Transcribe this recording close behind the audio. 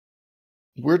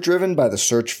We're driven by the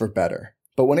search for better.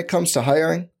 But when it comes to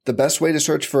hiring, the best way to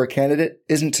search for a candidate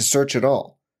isn't to search at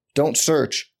all. Don't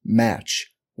search,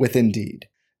 match with Indeed.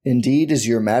 Indeed is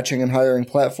your matching and hiring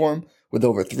platform with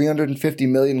over 350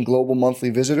 million global monthly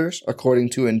visitors,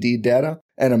 according to Indeed data,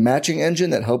 and a matching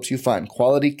engine that helps you find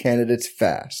quality candidates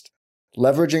fast.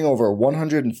 Leveraging over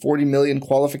 140 million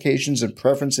qualifications and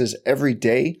preferences every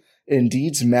day,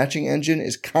 Indeed's matching engine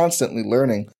is constantly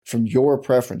learning from your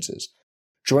preferences.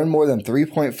 Join more than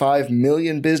 3.5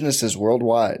 million businesses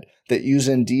worldwide that use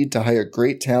Indeed to hire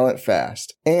great talent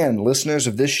fast. And listeners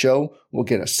of this show will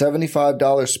get a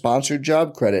 $75 sponsored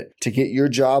job credit to get your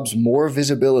jobs more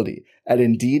visibility at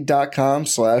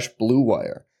Indeed.com/Blue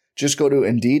Wire. Just go to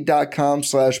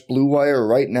Indeed.com/Blue Wire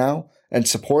right now and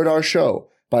support our show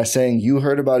by saying you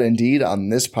heard about Indeed on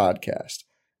this podcast.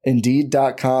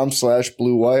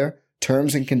 Indeed.com/Blue Wire.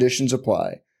 Terms and conditions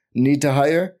apply. Need to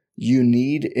hire? You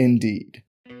need Indeed.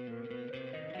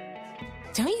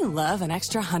 Don't you love an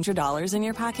extra $100 in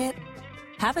your pocket?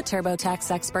 Have a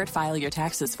TurboTax expert file your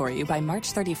taxes for you by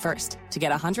March 31st to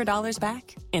get $100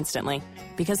 back instantly.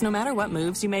 Because no matter what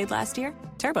moves you made last year,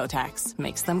 TurboTax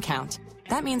makes them count.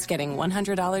 That means getting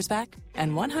 $100 back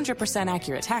and 100%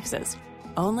 accurate taxes,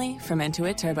 only from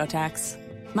Intuit TurboTax.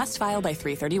 Must file by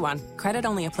 3/31. Credit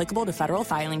only applicable to federal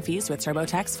filing fees with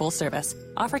TurboTax full service.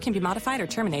 Offer can be modified or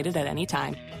terminated at any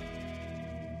time.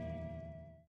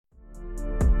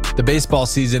 The baseball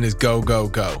season is go, go,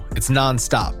 go. It's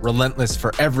nonstop, relentless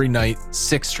for every night,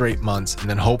 6 straight months, and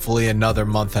then hopefully another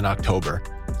month in October.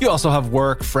 You also have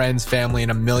work, friends, family,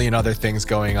 and a million other things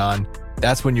going on.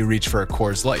 That's when you reach for a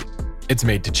Coors Light. It's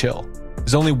made to chill.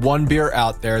 There's only one beer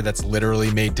out there that's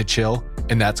literally made to chill,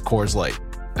 and that's Coors Light.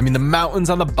 I mean, the mountains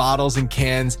on the bottles and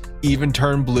cans even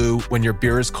turn blue when your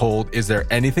beer is cold. Is there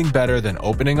anything better than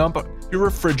opening up your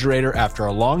refrigerator after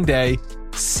a long day,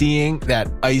 seeing that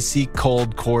icy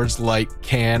cold Coors Light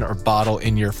can or bottle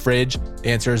in your fridge? The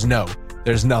answer is no.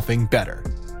 There's nothing better.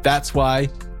 That's why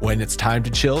when it's time to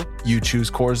chill, you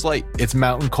choose Coors Light. It's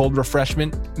mountain cold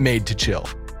refreshment made to chill.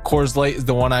 Coors Light is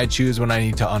the one I choose when I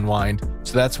need to unwind.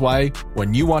 So that's why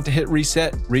when you want to hit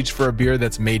reset, reach for a beer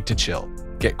that's made to chill.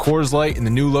 Get Coors Light in the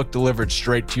new look delivered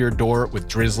straight to your door with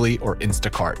Drizzly or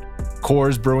Instacart.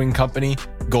 Coors Brewing Company,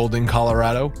 Golden,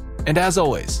 Colorado. And as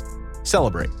always,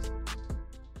 celebrate.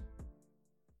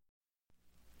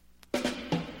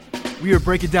 We are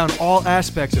breaking down all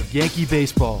aspects of Yankee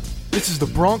baseball. This is the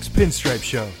Bronx Pinstripe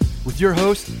Show with your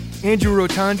hosts, Andrew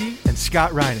Rotondi and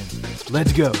Scott Reinen.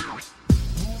 Let's go.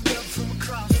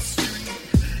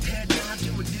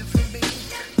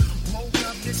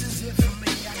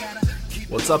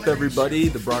 What's up, everybody?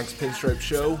 The Bronx Pinstripe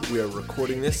Show. We are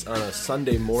recording this on a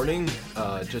Sunday morning,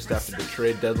 just after the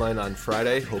trade deadline on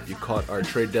Friday. Hope you caught our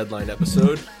trade deadline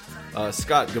episode.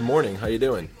 Scott, good morning. How you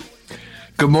doing?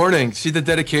 Good morning. See the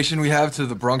dedication we have to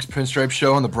the Bronx Pinstripe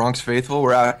Show and the Bronx Faithful?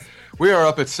 We are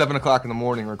up at 7 o'clock in the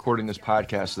morning recording this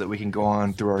podcast so that we can go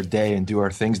on through our day and do our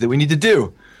things that we need to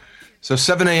do. So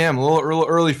 7 a.m., a little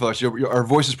early for us. Our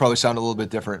voices probably sound a little bit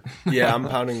different. Yeah, I'm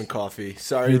pounding the coffee.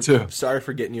 Sorry, Me too. Sorry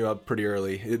for getting you up pretty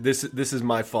early. This is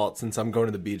my fault since I'm going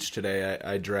to the beach today.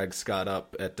 I dragged Scott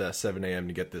up at 7 a.m.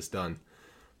 to get this done.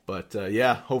 But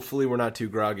yeah, hopefully we're not too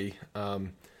groggy.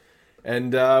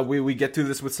 And we get through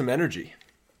this with some energy.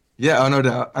 Yeah, no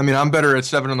doubt. I mean, I'm better at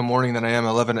 7 in the morning than I am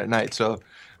 11 at night, so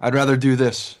I'd rather do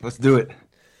this. Let's do it.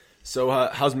 So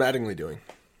how's Mattingly doing?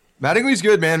 Mattingly's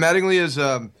good, man. Mattingly is...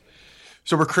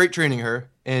 So we're crate training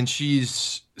her, and we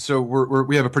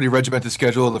have a pretty regimented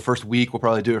schedule. The first week, we'll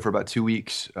probably do it for about 2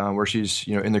 weeks, where she's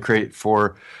in the crate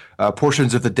for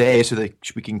portions of the day, so that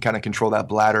we can kind of control that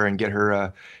bladder and get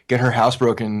her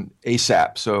housebroken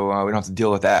ASAP. So we don't have to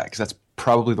deal with that, because that's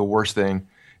probably the worst thing,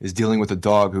 is dealing with a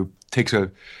dog who takes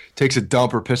a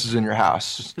dump or pisses in your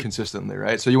house consistently,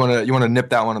 right? So you want to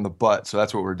nip that one in the butt. So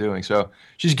that's what we're doing. So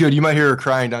she's good. You might hear her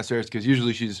crying downstairs, because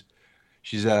usually she's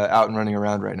out and running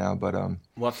around right now, but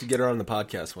we'll have to get her on the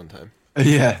podcast one time.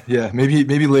 Yeah,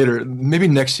 maybe later, maybe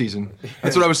next season.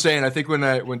 That's what I was saying. I think when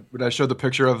I showed the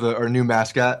picture of our new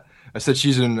mascot, I said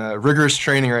she's in rigorous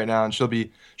training right now, and she'll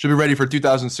be ready for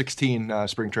 2016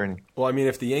 spring training. Well, I mean,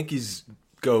 if the Yankees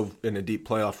go in a deep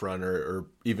playoff run or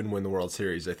even win the World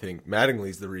Series, I think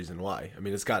Mattingly's the reason why. I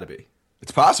mean, it's got to be.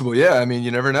 It's possible, yeah. I mean, you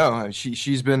never know.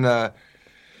 She's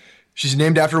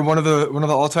named after one of the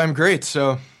all-time greats,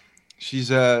 so.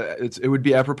 It would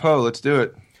be apropos. Let's do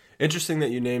it. Interesting that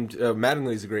you named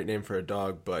Mattingly is a great name for a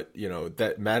dog, but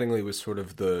that Mattingly was sort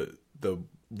of the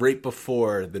right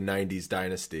before the '90s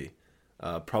dynasty.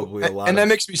 Probably a lot, and that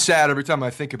makes me sad every time I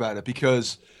think about it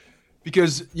because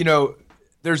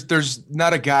there's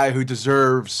not a guy who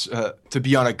deserves to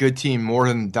be on a good team more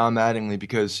than Don Mattingly,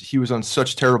 because he was on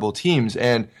such terrible teams.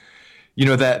 And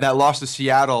that loss to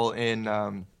Seattle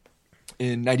in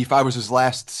 '95 was his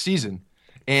last season,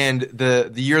 and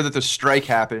the year that the strike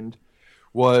happened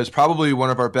was probably one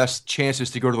of our best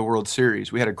chances to go to the World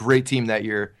Series. We had a great team that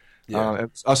year. Yeah.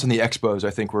 Us and the Expos,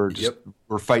 I think,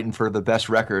 we're fighting for the best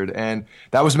record, and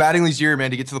that was Mattingly's year,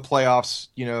 man, to get to the playoffs,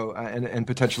 and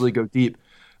potentially go deep.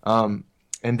 And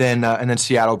then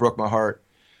Seattle broke my heart.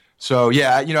 So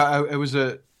yeah, it was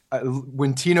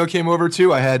when Tino came over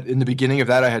too. In the beginning of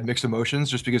that, I had mixed emotions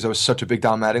just because I was such a big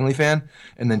Don Mattingly fan,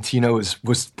 and then Tino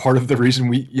was part of the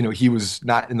reason he was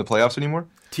not in the playoffs anymore.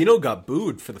 Tino got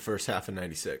booed for the first half of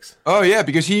 '96. Oh yeah,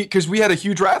 because we had a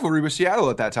huge rivalry with Seattle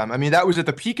at that time. I mean, that was at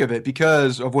the peak of it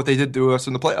because of what they did to us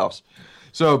in the playoffs.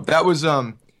 So that was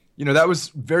that was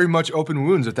very much open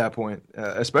wounds at that point,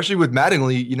 especially with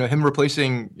Mattingly, him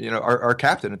replacing our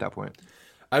captain at that point.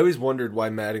 I always wondered why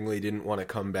Mattingly didn't want to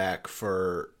come back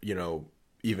for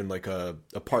even like a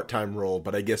part-time role,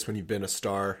 but I guess when you've been a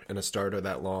star and a starter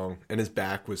that long, and his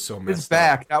back was so messed his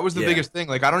back up. That was the biggest thing.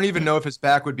 Like, I don't even know if his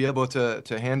back would be able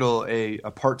to handle a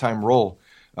part-time role.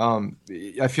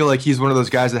 I feel like he's one of those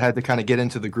guys that had to kind of get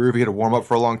into the groove. He had to warm up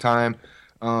for a long time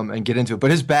and get into it.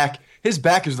 But his back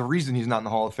is the reason he's not in the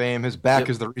Hall of Fame. His back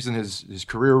is the reason his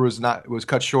career was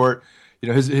cut short.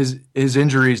 His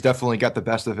injuries definitely got the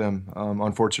best of him,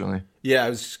 unfortunately. Yeah, I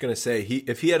was just gonna say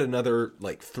if he had another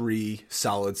like 3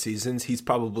 solid seasons, he's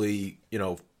probably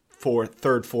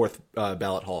third, fourth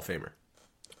ballot Hall of Famer.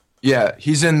 Yeah,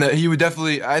 he would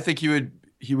definitely. I think he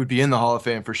would be in the Hall of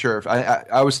Fame for sure. I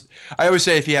always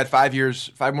say if he had 5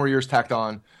 more years tacked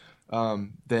on,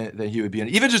 then he would be in.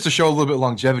 Even just to show a little bit of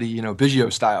longevity,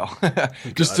 Biggio style,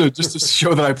 just to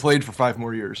show that I played for 5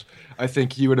 more years. I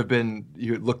think he would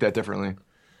looked at differently.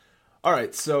 All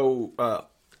right, so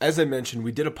as I mentioned,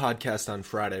 we did a podcast on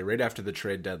Friday right after the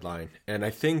trade deadline, and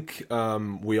I think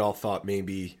we all thought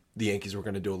maybe the Yankees were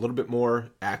going to do a little bit more.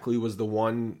 Ackley was the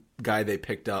one guy they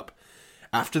picked up.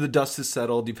 After the dust has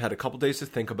settled, you've had a couple days to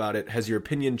think about it. Has your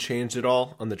opinion changed at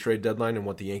all on the trade deadline and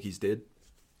what the Yankees did?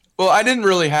 Well, I didn't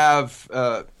really have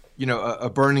a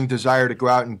burning desire to go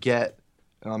out and get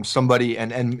somebody,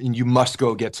 and you must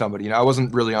go get somebody. I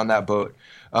wasn't really on that boat.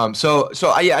 So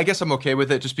I guess I'm okay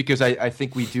with it, just because I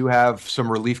think we do have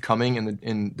some relief coming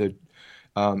in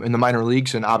the minor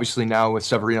leagues, and obviously now with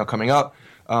Severino coming up,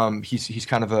 he's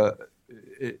kind of the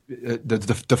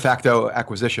de facto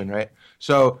acquisition, right?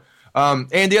 So.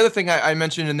 And the other thing I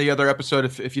mentioned in the other episode,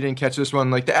 if you didn't catch this one,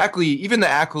 like the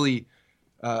Ackley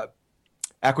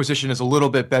acquisition is a little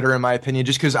bit better in my opinion,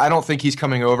 just because I don't think he's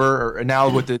coming over. Or now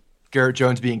with the Garrett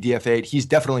Jones being DFA'd, he's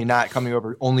definitely not coming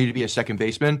over only to be a second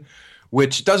baseman,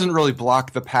 which doesn't really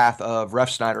block the path of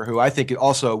Refsnyder, who I think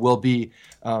also will be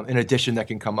an addition that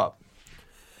can come up.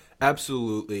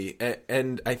 Absolutely.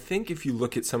 And I think if you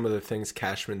look at some of the things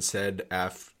Cashman said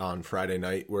on Friday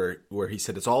night, where he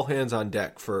said it's all hands on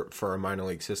deck for a minor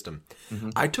league system,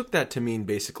 I took that to mean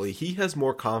basically he has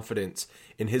more confidence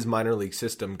in his minor league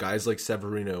system, guys like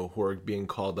Severino who are being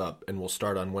called up and will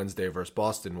start on Wednesday versus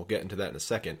Boston. We'll get into that in a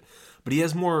second. But he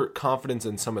has more confidence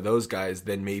in some of those guys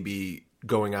than maybe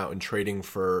going out and trading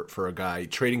for a guy,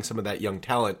 trading some of that young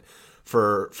talent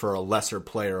for a lesser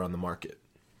player on the market.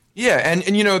 Yeah, and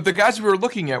the guys we were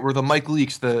looking at were the Mike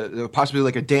Leakes, the possibly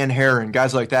like a Dan Hare and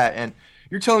guys like that. And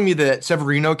you're telling me that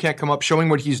Severino can't come up showing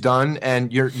what he's done,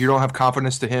 and you don't have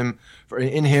confidence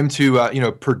in him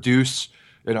to produce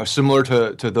similar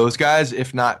to those guys,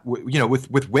 if not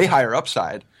with way higher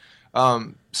upside.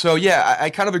 So yeah, I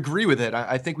kind of agree with it.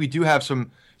 I think we do have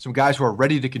some guys who are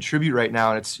ready to contribute right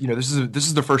now, and it's this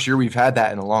is the first year we've had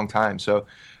that in a long time. So.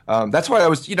 That's why I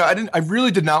was, I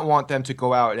really did not want them to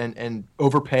go out and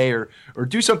overpay or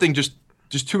do something just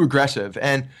too aggressive.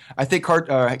 And I think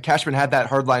Cashman had that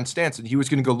hardline stance, and he was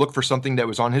going to go look for something that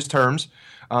was on his terms,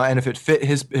 and if it fit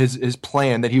his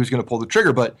plan, that he was going to pull the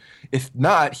trigger. But if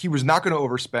not, he was not going to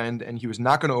overspend, and he was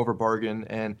not going to overbargain,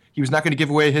 and he was not going to give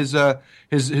away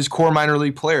his core minor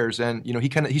league players. And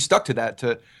he stuck to that.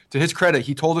 To his credit,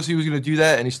 he told us he was going to do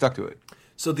that, and he stuck to it.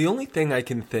 So the only thing I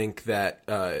can think that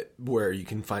where you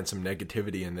can find some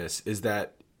negativity in this is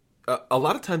that a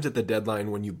lot of times at the deadline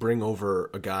when you bring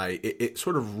over a guy, it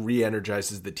sort of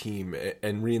re-energizes the team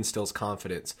and reinstills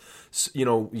confidence.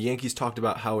 So, Yankees talked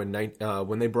about how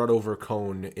when they brought over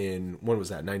Cone in, when was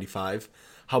that, 95,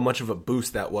 how much of a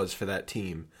boost that was for that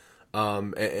team.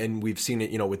 And we've seen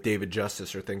it, with David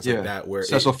Justice or things like that. Where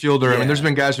Cecil Fielder. Yeah. I mean, there's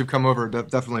been guys who've come over that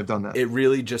definitely have done that. It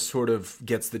really just sort of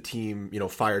gets the team,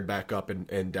 fired back up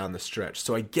and down the stretch.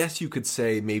 So I guess you could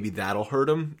say maybe that'll hurt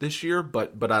him this year,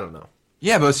 but I don't know.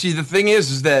 Yeah, but see, the thing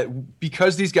is that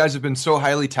because these guys have been so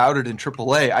highly touted in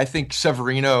AAA, I think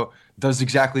Severino does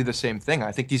exactly the same thing.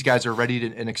 I think these guys are ready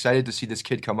and excited to see this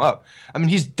kid come up. I mean,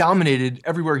 he's dominated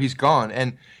everywhere he's gone,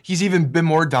 and he's even been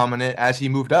more dominant as he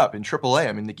moved up in AAA.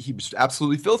 I mean, he was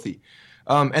absolutely filthy.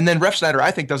 And then Ref Snyder, I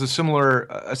think, does a similar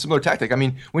tactic. I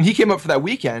mean, when he came up for that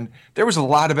weekend, there was a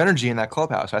lot of energy in that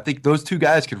clubhouse. I think those two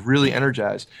guys could really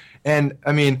energize. And,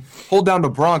 I mean, hold down the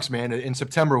Bronx, man, in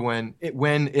September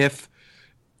if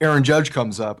Aaron Judge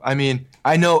comes up. I mean,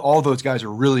 I know all those guys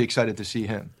are really excited to see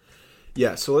him.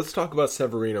 Yeah, so let's talk about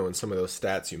Severino and some of those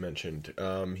stats you mentioned.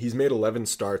 He's made 11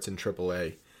 starts in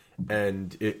AAA,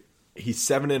 and he's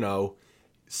 7-0,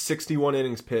 61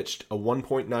 innings pitched, a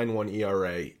 1.91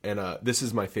 ERA, and this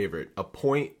is my favorite, a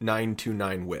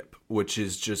 .929 WHIP, which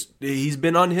is just, he's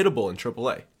been unhittable in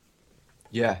AAA.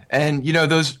 Yeah, and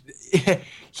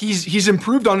he's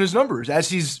improved on his numbers as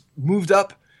he's moved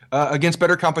up against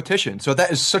better competition. So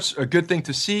that is such a good thing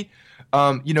to see.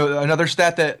 Another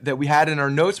stat that we had in our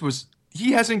notes was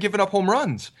he hasn't given up home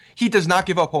runs. He does not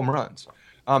give up home runs,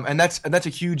 and that's a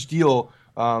huge deal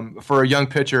for a young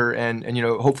pitcher. And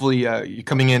hopefully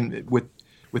coming in with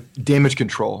damage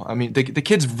control. I mean, the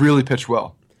kid's really pitched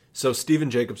well. So Steven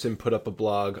Jacobson put up a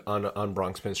blog on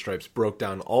Bronx Pinstripes, broke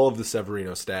down all of the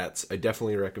Severino stats. I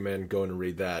definitely recommend going and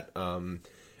read that.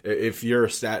 If you're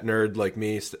a stat nerd like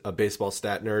me, a baseball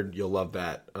stat nerd, you'll love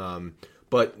that.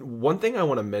 But one thing I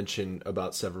want to mention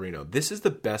about Severino, this is the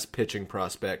best pitching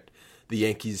prospect the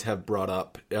Yankees have brought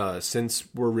up since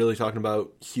we're really talking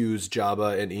about Hughes,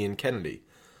 Jabba, and Ian Kennedy.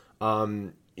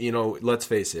 Let's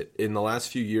face it, in the last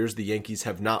few years, the Yankees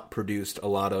have not produced a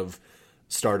lot of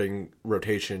starting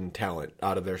rotation talent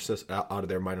out of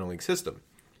their minor league system.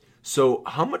 So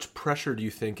how much pressure do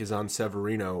you think is on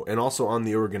Severino and also on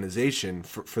the organization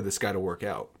for this guy to work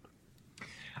out?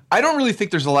 I don't really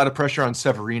think there's a lot of pressure on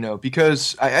Severino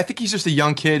because I think he's just a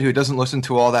young kid who doesn't listen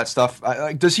to all that stuff.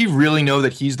 Does he really know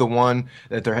that he's the one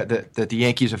that the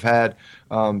Yankees have had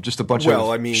just a bunch of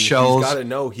shells? He's got to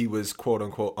know he was quote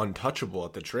unquote untouchable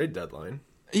at the trade deadline.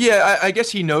 Yeah, I guess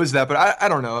he knows that, but I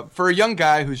don't know. For a young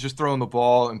guy who's just throwing the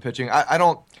ball and pitching, I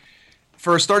don't.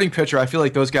 For a starting pitcher, I feel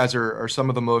like those guys are some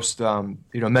of the most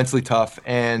mentally tough,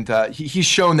 and he's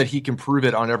shown that he can prove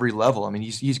it on every level. I mean,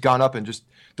 he's gone up and just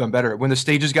done better. When the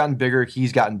stage has gotten bigger,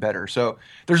 he's gotten better. So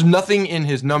there's nothing in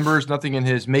his numbers, nothing in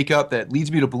his makeup that leads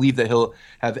me to believe that he'll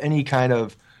have any kind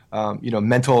of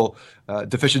mental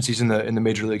deficiencies in the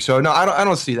major league. So no, I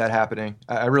don't see that happening.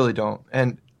 I really don't.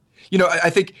 And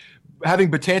I think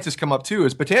having Betances come up too,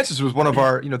 is Betances was one of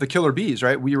our, the killer bees,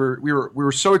 right? We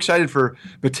were so excited for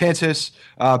Betances,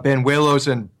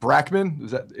 Banuelos, and Brackman.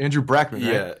 Was that Andrew Brackman?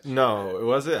 Right? Yeah, no,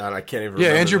 was it? I can't even remember.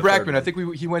 Yeah, Andrew Brackman. I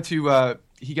think he went to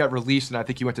he got released, and I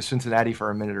think he went to Cincinnati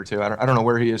for a minute or two. I don't know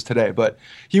where he is today, but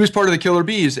he was part of the killer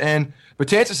bees, and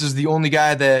Betances is the only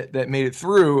guy that made it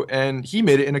through, and he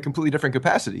made it in a completely different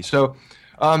capacity. So,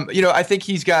 I think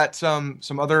he's got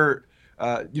some other.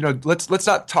 Let's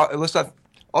not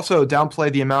also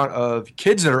downplay the amount of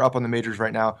kids that are up on the majors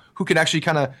right now who can actually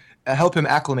kind of help him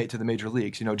acclimate to the major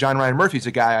leagues. John Ryan Murphy's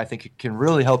a guy I think can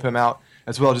really help him out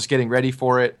as well, just getting ready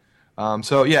for it.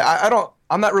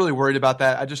 I'm not really worried about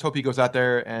that. I just hope he goes out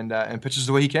there and pitches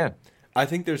the way he can. I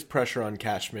think there's pressure on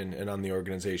Cashman and on the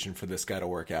organization for this guy to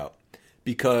work out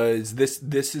because this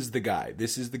is the guy.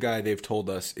 This is the guy they've told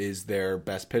us is their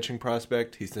best pitching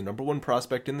prospect. He's the number one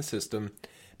prospect in the system.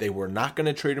 They were not going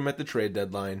to trade him at the trade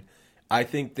deadline. I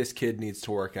think this kid needs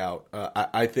to work out.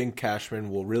 I think Cashman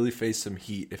will really face some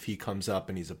heat if he comes up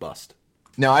and he's a bust.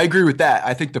 Now, I agree with that.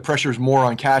 I think the pressure is more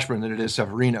on Cashman than it is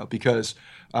Severino because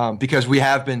we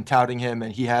have been touting him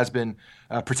and he has been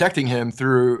protecting him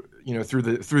through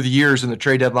the years and the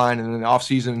trade deadline and in the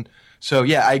offseason. So,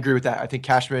 yeah, I agree with that. I think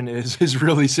Cashman is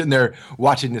really sitting there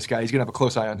watching this guy. He's going to have a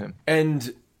close eye on him.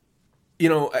 And,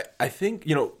 I think,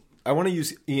 I want to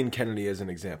use Ian Kennedy as an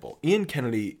example. Ian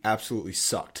Kennedy absolutely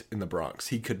sucked in the Bronx.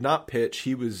 He could not pitch.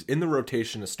 He was in the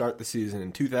rotation to start the season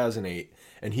in 2008,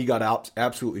 and he got out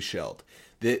absolutely shelled.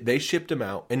 They shipped him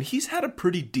out, and he's had a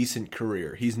pretty decent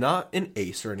career. He's not an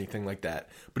ace or anything like that,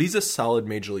 but he's a solid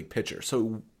major league pitcher.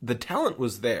 So the talent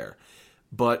was there,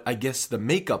 but I guess the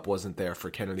makeup wasn't there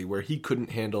for Kennedy where he couldn't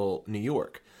handle New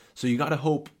York. So you got to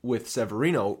hope with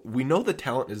Severino, we know the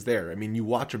talent is there. I mean, you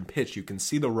watch him pitch, you can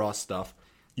see the raw stuff.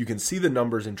 You can see the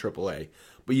numbers in AAA,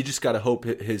 but you just got to hope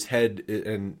his head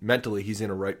and mentally he's in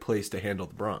a right place to handle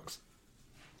the Bronx.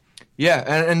 Yeah,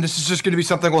 and this is just going to be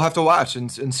something we'll have to watch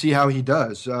and see how he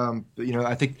does.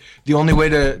 I think the only way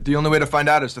to find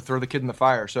out is to throw the kid in the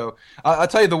fire. So I'll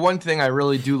tell you the one thing I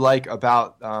really do like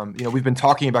about we've been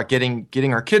talking about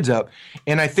getting our kids up,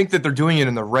 and I think that they're doing it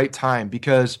in the right time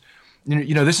because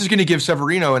this is going to give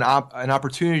Severino an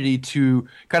opportunity to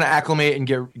kind of acclimate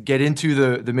and get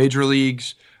into the major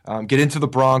leagues, get into the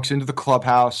Bronx, into the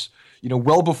clubhouse,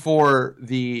 well before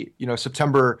the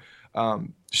September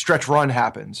stretch run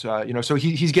happens. So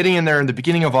he's getting in there in the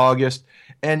beginning of August,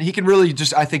 and he can really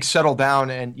just, I think, settle down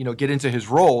and get into his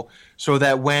role, so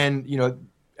that when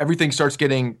everything starts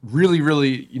getting really,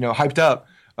 really hyped up,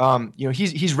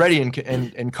 he's ready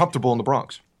and comfortable in the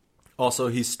Bronx. Also,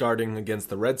 he's starting against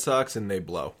the Red Sox, and they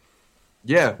blow.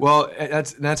 Yeah, well,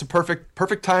 that's a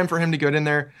perfect time for him to get in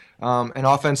there. An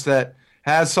offense that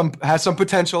has some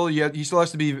potential. He still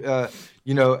has to be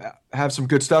have some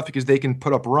good stuff because they can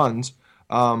put up runs.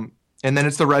 And then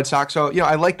it's the Red Sox. So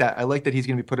I like that. I like that he's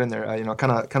going to be put in there.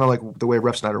 Kind of like the way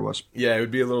Ref Snyder was. Yeah, it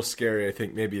would be a little scary, I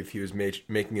think, maybe if he was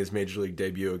making his major league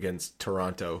debut against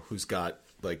Toronto, who's got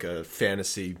like a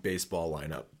fantasy baseball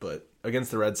lineup. But against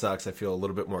the Red Sox, I feel a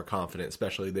little bit more confident,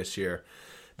 especially this year.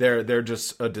 They're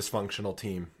just a dysfunctional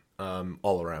team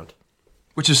all around,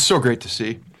 which is so great to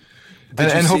see.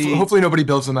 And hopefully nobody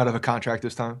builds them out of a contract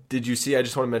this time. Did you see? I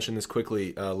just want to mention this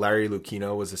quickly. Larry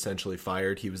Lucchino was essentially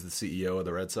fired. He was the CEO of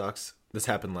the Red Sox. This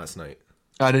happened last night.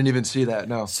 I didn't even see that.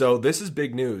 No. So this is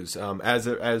big news.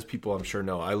 As people I'm sure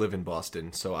know, I live in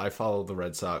Boston, so I follow the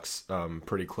Red Sox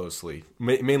pretty closely,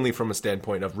 mainly from a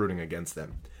standpoint of rooting against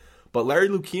them. But Larry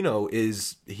Lucchino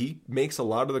he makes a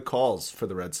lot of the calls for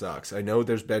the Red Sox. I know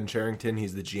there's Ben Cherington.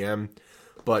 He's the GM.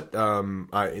 But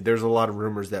there's a lot of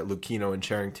rumors that Lucchino and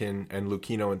Cherington and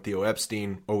Lucchino and Theo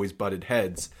Epstein always butted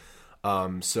heads.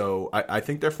 So I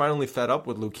think they're finally fed up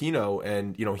with Lucchino.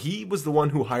 And, he was the one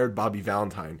who hired Bobby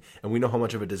Valentine. And we know how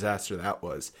much of a disaster that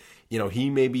was. He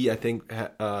maybe, I think,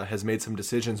 has made some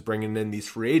decisions bringing in these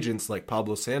free agents like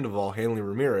Pablo Sandoval, Hanley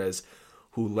Ramirez,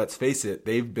 who, let's face it,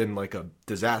 they've been like a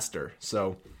disaster.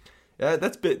 So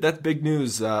that's big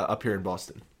news up here in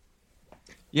Boston.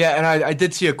 Yeah, and I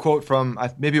did see a quote from,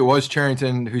 maybe it was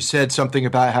Cherington, who said something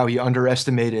about how he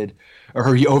overestimated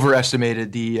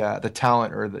the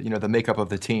talent or the makeup of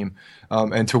the team,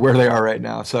 and to where they are right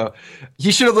now. So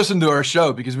he should have listened to our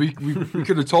show, because we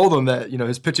could have told him that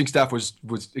his pitching staff was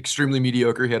extremely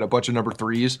mediocre. He had a bunch of number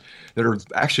threes that are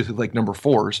actually like number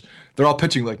fours. They're all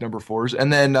pitching like number fours,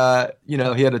 and then he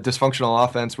had a dysfunctional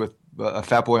offense with a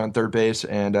fat boy on third base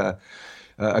and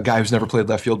a guy who's never played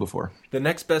left field before. The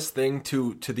next best thing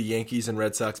to the Yankees and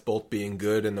Red Sox both being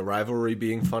good and the rivalry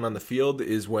being fun on the field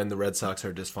is when the Red Sox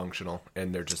are dysfunctional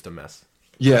and they're just a mess.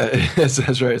 Yeah, that's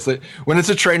right. It's like, when it's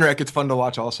a train wreck, it's fun to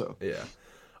watch also. Yeah.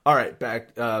 All right,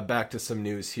 back to some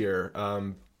news here.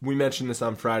 We mentioned this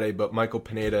on Friday, but Michael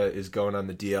Pineda is going on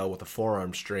the DL with a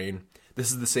forearm strain.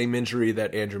 This is the same injury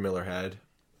that Andrew Miller had.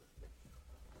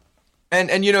 And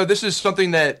this is something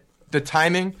that the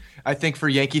timing, I think, for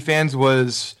Yankee fans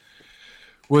was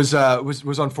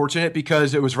unfortunate,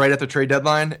 because it was right at the trade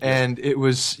deadline, and it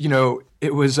was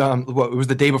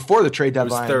the day before the trade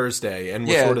deadline. It was Thursday, and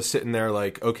we're sort of sitting there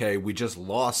like, okay, we just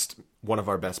lost one of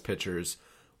our best pitchers.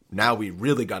 Now we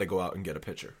really got to go out and get a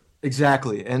pitcher.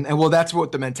 Exactly, and well, that's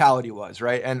what the mentality was,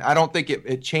 right? And I don't think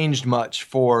it changed much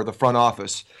for the front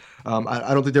office.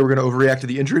 I don't think they were going to overreact to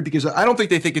the injury, because I don't think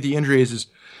they think that the injury is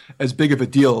as big of a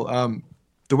deal.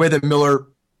 The way that Miller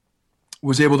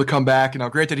was able to come back, and now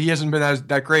granted he hasn't been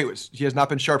that great. He has not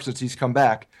been sharp since he's come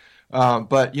back.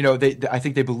 But I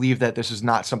think they believe that this is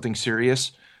not something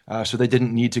serious, so they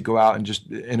didn't need to go out and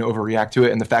overreact to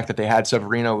it. And the fact that they had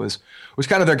Severino was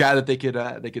kind of their guy that they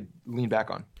could lean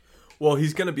back on. Well,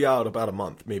 he's going to be out about a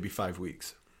month, maybe 5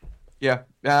 weeks. Yeah,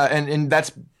 and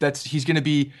that's he's going to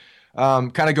be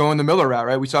kind of going the Miller route,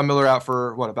 right? We saw Miller out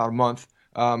for about a month.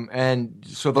 And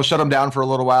so they'll shut him down for a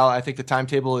little while. I think the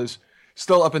timetable is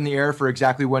still up in the air for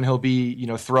exactly when he'll be,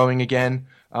 throwing again.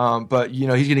 But he's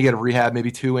going to get a rehab, maybe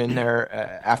 2 in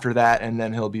there after that, and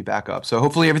then he'll be back up. So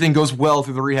hopefully everything goes well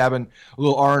through the rehab, and a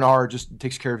little R&R just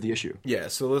takes care of the issue. Yeah,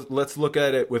 so let's look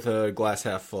at it with a glass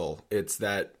half full. It's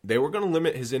that they were going to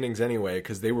limit his innings anyway,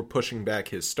 because they were pushing back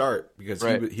his start, because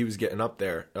he was getting up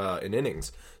there in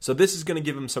innings. So this is going to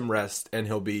give him some rest, and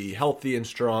he'll be healthy and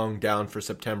strong down for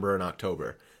September and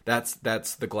October. That's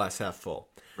the glass half full.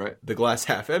 Right. The glass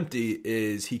half empty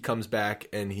is he comes back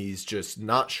and he's just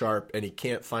not sharp, and he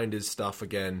can't find his stuff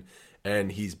again,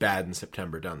 and he's bad in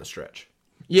September down the stretch.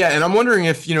 Yeah, and I'm wondering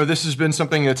if this has been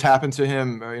something that's happened to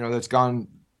him, that's gone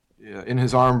in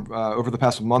his arm over the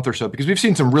past month or so, because we've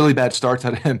seen some really bad starts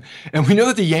out of him, and we know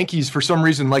that the Yankees for some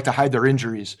reason like to hide their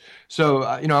injuries. So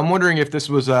I'm wondering if this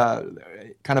was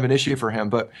kind of an issue for him.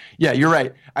 But yeah, you're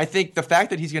right. I think the fact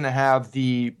that he's going to have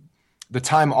the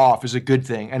time off is a good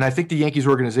thing. And I think the Yankees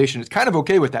organization is kind of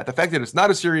okay with that. The fact that it's not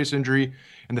a serious injury,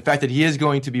 and the fact that he is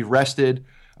going to be rested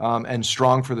and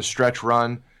strong for the stretch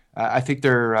run, I think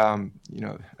they're,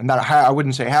 I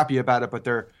wouldn't say happy about it, but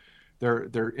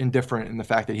they're indifferent in the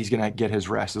fact that he's going to get his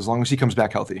rest as long as he comes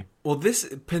back healthy. Well,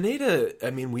 this Pineda,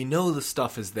 I mean, we know the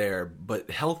stuff is there, but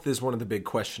health is one of the big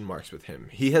question marks with him.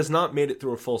 He has not made it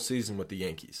through a full season with the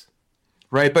Yankees.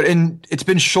 Right, but it's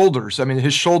been shoulders. I mean,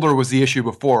 his shoulder was the issue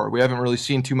before. We haven't really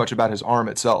seen too much about his arm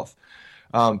itself.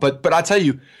 But I tell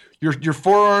you, your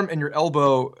forearm and your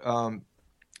elbow,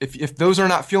 if those are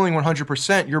not feeling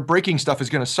 100%, your breaking stuff is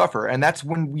going to suffer, and that's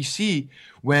when we see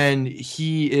when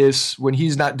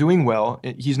he's not doing well,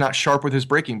 he's not sharp with his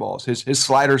breaking balls. His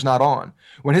slider's not on.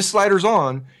 When his slider's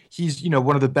on, he's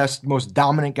one of the best, most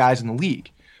dominant guys in the league.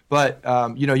 But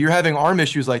you're having arm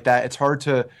issues like that.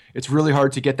 It's really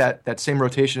hard to get that same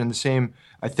rotation and the same,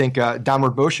 I think,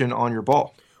 downward motion on your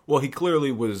ball. Well, he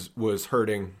clearly was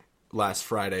hurting last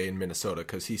Friday in Minnesota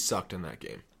because he sucked in that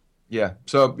game. Yeah.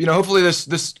 So hopefully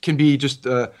this can be just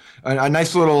a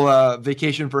nice little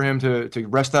vacation for him to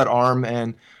rest that arm,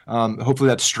 and hopefully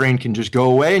that strain can just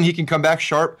go away and he can come back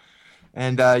sharp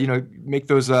and make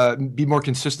those be more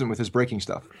consistent with his breaking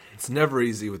stuff. It's never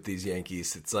easy with these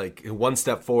Yankees. It's like one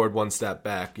step forward, one step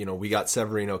back. We got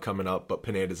Severino coming up, but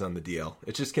Pineda's on the DL.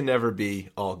 It just can never be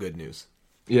all good news.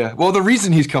 Yeah. Well, the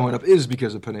reason he's coming up is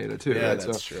because of Pineda too. Yeah, right?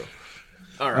 That's true.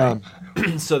 All right.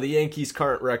 So the Yankees'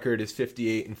 current record is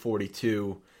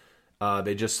 58-42.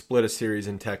 They just split a series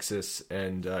in Texas,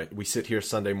 and we sit here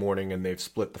Sunday morning, and they've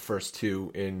split the first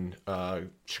two in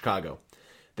Chicago.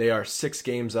 They are 6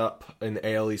 games up in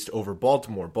the AL East over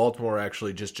Baltimore. Baltimore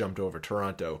actually just jumped over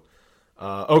Toronto.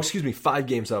 5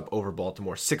 games up over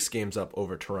Baltimore, 6 games up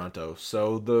over Toronto.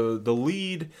 So the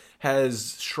lead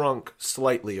has shrunk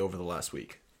slightly over the last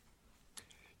week.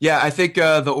 Yeah, I think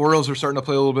the Orioles are starting to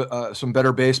play a little bit some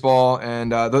better baseball,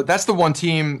 and that's the one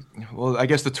team. Well, I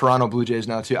guess the Toronto Blue Jays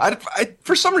now too. I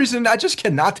for some reason I just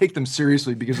cannot take them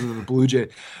seriously because of the Blue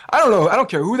Jays. I don't know. I don't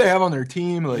care who they have on their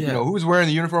team, who's wearing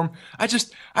the uniform. I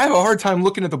have a hard time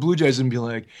looking at the Blue Jays and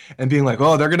being like,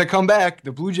 oh, they're gonna come back.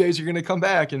 The Blue Jays are gonna come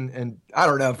back, and I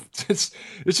don't know. It's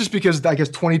just because I guess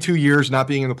 22 years not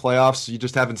being in the playoffs, you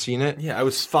just haven't seen it. Yeah, I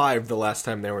was 5 the last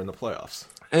time they were in the playoffs.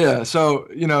 Yeah, so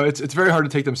it's very hard to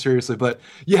take them seriously, but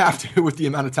you have to with the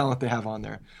amount of talent they have on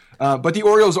there. But the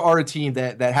Orioles are a team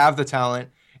that have the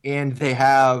talent, and they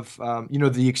have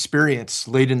the experience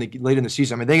late in the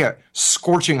season. I mean, they got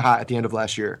scorching hot at the end of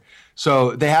last year,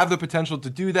 so they have the potential to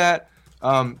do that.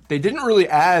 They didn't really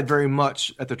add very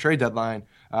much at the trade deadline.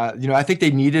 I think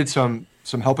they needed some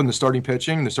help in the starting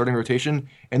pitching, the starting rotation,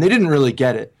 and they didn't really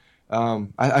get it.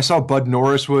 I saw Bud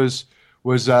Norris was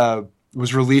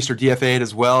released or DFA'd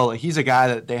as well. He's a guy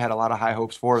that they had a lot of high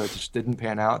hopes for that just didn't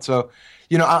pan out. So,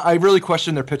 I really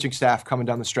question their pitching staff coming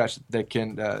down the stretch that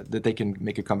they can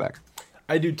make a comeback.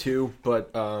 I do too,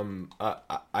 but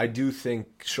I do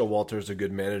think Showalter's a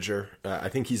good manager. I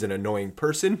think he's an annoying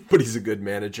person, but he's a good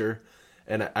manager.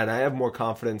 And I have more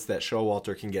confidence that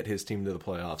Showalter can get his team to the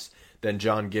playoffs than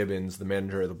John Gibbons, the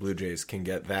manager of the Blue Jays, can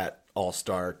get that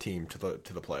all-star team to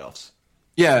the playoffs.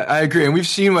 Yeah, I agree. And we've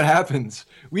seen what happens.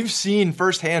 We've seen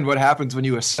firsthand what happens when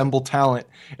you assemble talent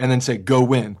and then say, go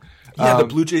win. Yeah, the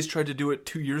Blue Jays tried to do it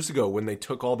 2 years ago when they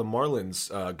took all the Marlins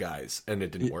guys, and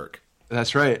it didn't work.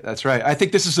 That's right. I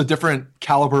think this is a different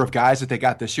caliber of guys that they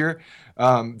got this year.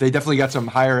 They definitely got some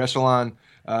higher echelon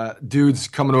dudes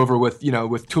coming over with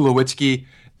Tulowitzki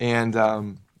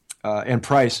and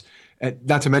Price. And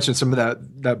not to mention some of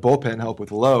that bullpen help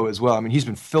with Lowe as well. I mean, he's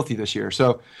been filthy this year.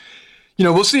 So,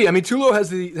 we'll see. I mean, Tulo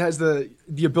has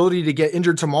the ability to get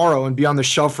injured tomorrow and be on the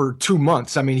shelf for 2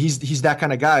 months. I mean, he's that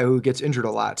kind of guy who gets injured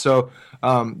a lot. So,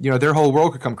 their whole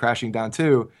world could come crashing down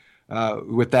too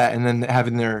with that. And then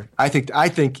having I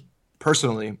think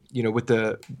personally, with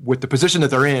the position that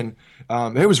they're in,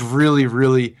 it was really,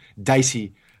 really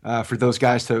dicey for those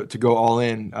guys to go all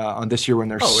in on this year when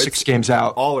they're 6 games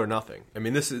out. All or nothing. I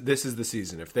mean, this is the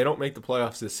season. If they don't make the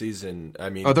playoffs this season,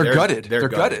 I mean, they're gutted. They're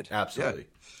gutted. Absolutely.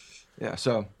 Yeah,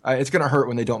 so it's going to hurt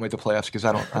when they don't make the playoffs because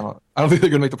I don't think they're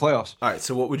going to make the playoffs. All right,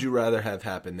 so what would you rather have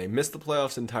happen? They miss the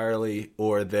playoffs entirely,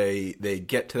 or they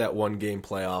get to that 1-game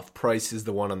playoff, Price is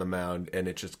the one on the mound, and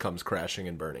it just comes crashing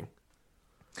and burning?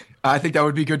 I think that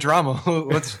would be good drama.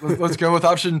 Let's go with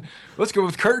option. Let's go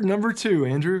with curtain number 2,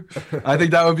 Andrew. I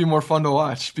think that would be more fun to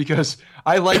watch because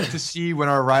I like to see when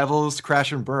our rivals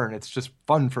crash and burn. It's just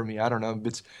fun for me. I don't know.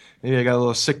 Maybe I got a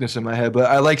little sickness in my head, but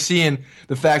I like seeing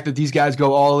the fact that these guys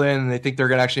go all in and they think they're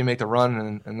going to actually make the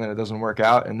run, and then it doesn't work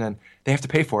out, and then they have to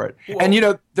pay for it. Whoa.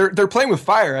 And they're playing with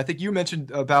fire. I think you mentioned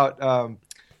about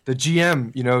the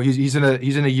GM.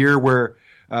 He's in a year where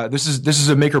this is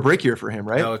a make or break year for him,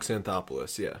 right? Alex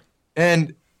Anthopoulos, yeah.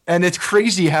 And And it's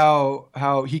crazy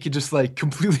how he could just like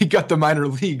completely gut the minor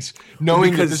leagues,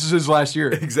 knowing that this is his last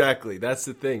year. Exactly. That's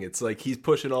the thing. It's like he's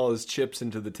pushing all his chips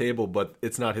into the table, but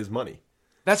it's not his money.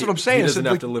 That's what I'm saying. He doesn't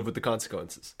have to live with the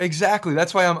consequences. Exactly.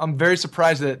 That's why I'm very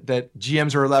surprised that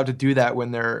GMs are allowed to do that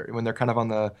when they're kind of on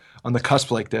the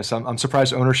cusp like this. I'm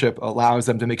surprised ownership allows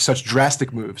them to make such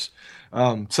drastic moves.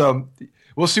 So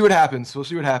we'll see what happens.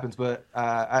 But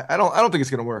I don't think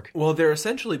it's going to work. Well, they're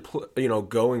essentially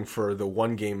going for the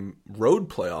 1-game road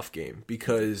playoff game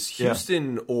because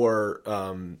Houston or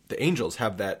the Angels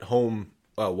have that home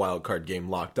wild card game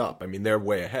locked up. I mean, they're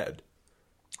way ahead.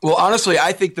 Well, honestly,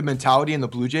 I think the mentality in the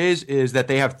Blue Jays is that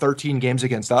they have 13 games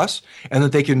against us and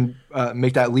that they can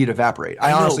make that lead evaporate.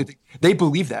 I honestly think they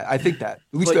believe that. I think that.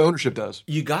 At least the ownership does.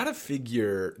 You got to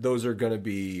figure those are going to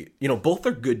be, both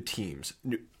are good teams.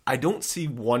 I don't see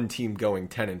one team going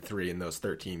 10-3 in those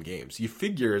 13 games. You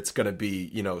figure it's going to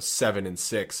be,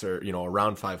 7-6 or,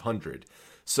 around 500.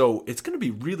 So it's going to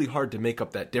be really hard to make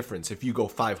up that difference if you go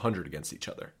 500 against each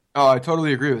other. Oh, I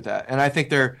totally agree with that. And I think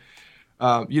they're,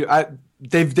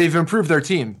 they've improved their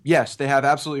team. Yes, they have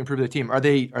absolutely improved their team. Are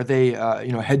they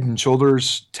head and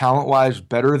shoulders talent wise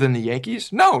better than the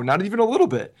Yankees? No, not even a little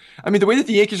bit. I mean, the way that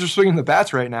the Yankees are swinging the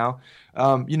bats right now,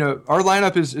 our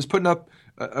lineup is putting up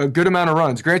a good amount of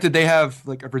runs. Granted, they have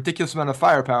like a ridiculous amount of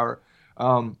firepower,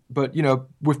 but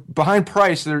with behind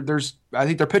Price, I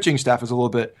think their pitching staff is a little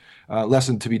bit less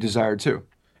than to be desired too.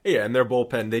 Yeah, and their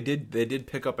bullpen, they did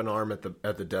pick up an arm at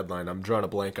the deadline. I'm drawing a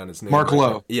blank on his name. Mark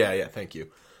Lowe. Yeah, thank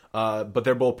you. But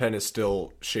their bullpen is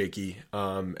still shaky.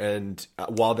 And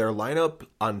while their lineup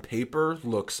on paper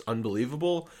looks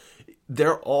unbelievable,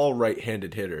 they're all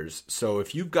right-handed hitters. So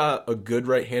if you've got a good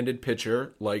right-handed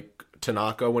pitcher like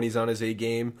Tanaka when he's on his A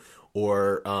game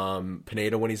or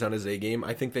Pineda when he's on his A game,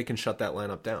 I think they can shut that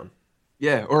lineup down.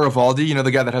 Yeah, or Evaldi,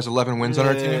 the guy that has 11 wins on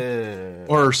our team,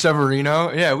 or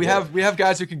Severino. Yeah, we have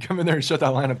guys who can come in there and shut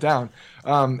that lineup down.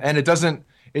 And it doesn't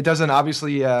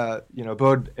obviously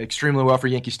bode extremely well for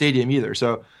Yankee Stadium either.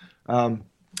 So, I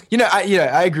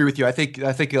agree with you. I think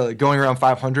going around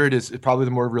 500 is probably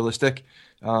the more realistic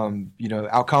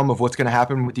outcome of what's going to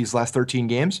happen with these last 13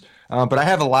 games. But I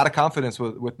have a lot of confidence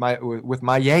with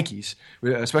my Yankees,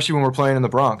 especially when we're playing in the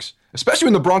Bronx. Especially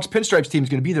when the Bronx Pinstripes team is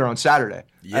going to be there on Saturday.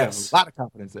 Yes. I have a lot of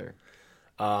confidence there.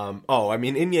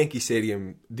 In Yankee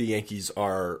Stadium, the Yankees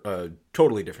are a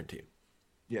totally different team.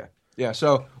 Yeah.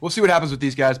 So we'll see what happens with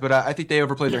these guys, but I think they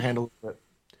overplayed their hand a little bit.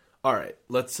 All right,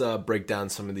 let's break down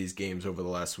some of these games over the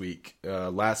last week.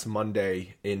 Last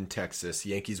Monday in Texas,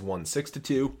 Yankees won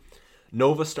 6-2.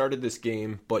 Nova started this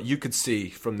game, but you could see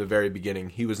from the very beginning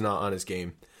he was not on his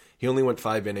game. He only went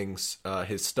 5 innings.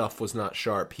 His stuff was not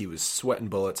sharp. He was sweating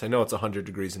bullets. I know it's 100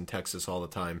 degrees in Texas all the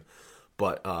time,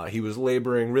 but he was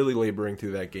really laboring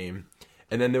through that game.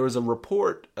 And then there was a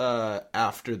report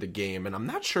after the game, and I'm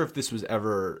not sure if this was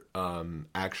ever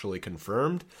actually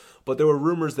confirmed, but there were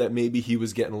rumors that maybe he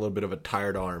was getting a little bit of a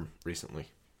tired arm recently.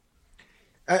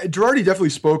 Girardi definitely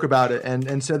spoke about it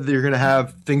and said that you're going to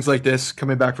have things like this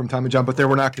coming back from Tommy John, but they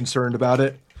were not concerned about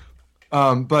it.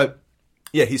 But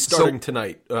yeah, he's starting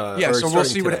tonight. So we'll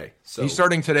see today. He's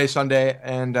starting today, Sunday,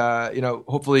 and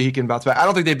hopefully he can bounce back. I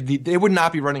don't think they would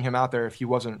not be running him out there if he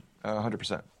wasn't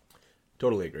 100%.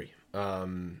 Totally agree.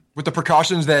 With the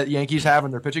precautions that Yankees have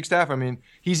on their pitching staff, I mean,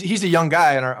 he's a young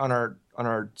guy on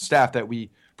our staff that we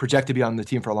project to be on the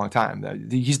team for a long time.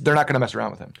 They're not going to mess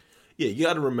around with him. Yeah, you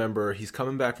got to remember he's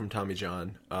coming back from Tommy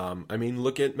John.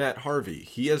 Look at Matt Harvey.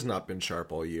 He has not been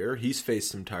sharp all year. He's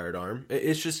faced some tired arm.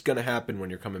 It's just going to happen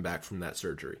when you're coming back from that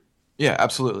surgery. Yeah,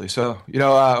 absolutely. So,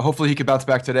 hopefully he can bounce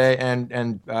back today, and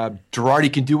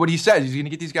Girardi can do what he said. He's going to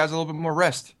get these guys a little bit more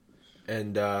rest.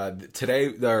 And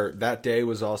that day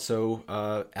was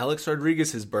also Alex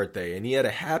Rodriguez's birthday, and he had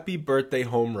a happy birthday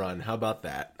home run. How about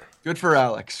that? Good for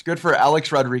Alex. Good for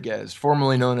Alex Rodriguez,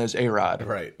 formerly known as A-Rod.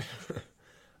 Right.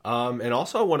 And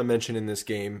also I want to mention in this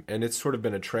game, and it's sort of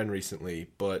been a trend recently,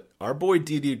 but our boy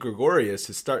Didi Gregorius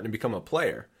is starting to become a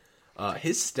player.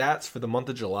 His stats for the month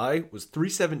of July was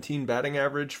 .317 batting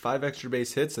average, 5 extra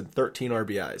base hits, and 13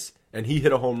 RBIs. And he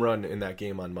hit a home run in that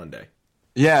game on Monday.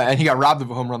 Yeah, and he got robbed of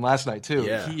a home run last night too.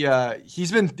 Yeah.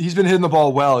 He's been hitting the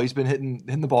ball well. He's been hitting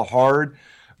the ball hard.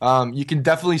 You can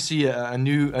definitely see a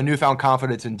newfound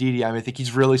confidence in Didi. I think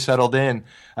he's really settled in.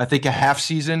 I think a half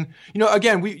season.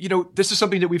 Again, this is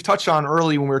something that we've touched on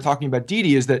early when we were talking about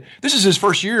Didi, is that this is his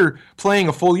first year playing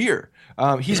a full year.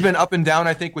 He's been up and down,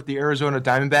 I think, with the Arizona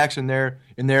Diamondbacks and their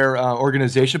in their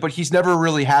organization, but he's never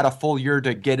really had a full year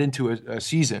to get into a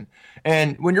season.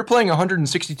 And when you're playing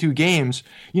 162 games,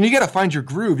 you got to find your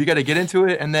groove. You got to get into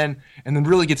it and then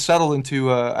really get settled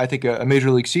into, I think, a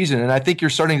major league season. And I think you're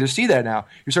starting to see that now.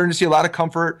 You're starting to see a lot of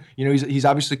comfort. He's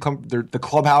obviously the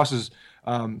clubhouse is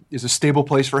a stable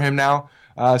place for him now.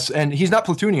 And he's not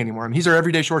platooning anymore. I mean, he's our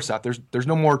everyday shortstop. There's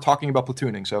no more talking about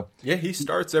platooning. So yeah, he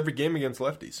starts every game against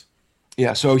lefties.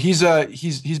 Yeah, so he's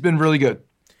been really good.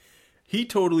 He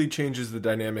totally changes the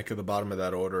dynamic of the bottom of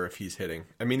that order if he's hitting.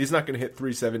 I mean, he's not going to hit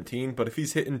 317, but if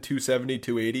he's hitting 270,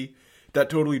 280, that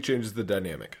totally changes the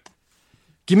dynamic.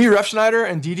 Give me Refsnyder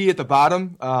and Didi at the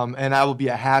bottom, and I will be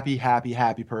a happy, happy,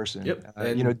 happy person.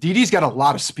 Yep. Didi's got a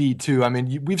lot of speed too. I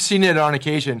mean, we've seen it on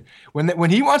occasion. When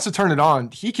he wants to turn it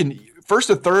on, he can first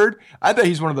to third. I bet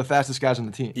he's one of the fastest guys on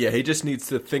the team. Yeah, he just needs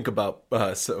to think about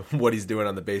what he's doing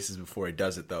on the bases before he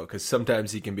does it, though, because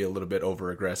sometimes he can be a little bit over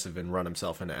aggressive and run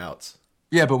himself into outs.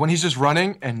 Yeah, but when he's just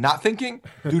running and not thinking,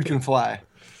 dude can fly.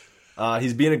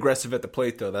 He's being aggressive at the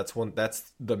plate, though.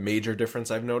 That's the major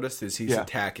difference I've noticed is he's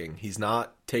attacking. He's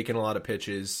not taking a lot of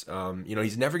pitches.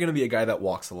 He's never going to be a guy that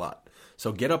walks a lot.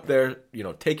 So get up there,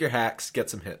 take your hacks, get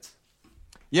some hits.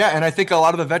 Yeah, and I think a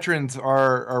lot of the veterans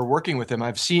are working with him.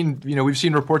 We've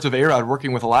seen reports of A-Rod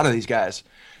working with a lot of these guys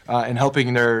and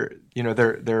helping their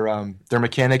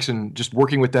mechanics and just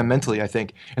working with them mentally, I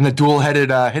think, and the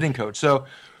dual-headed hitting coach. So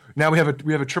now we have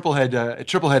a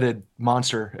triple-headed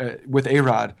monster with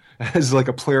A-Rod as like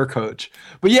a player coach.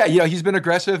 But yeah, he's been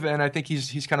aggressive, and I think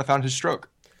he's kind of found his stroke.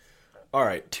 All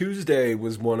right, Tuesday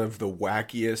was one of the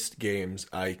wackiest games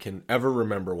I can ever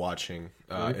remember watching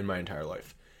in my entire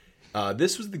life.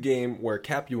 This was the game where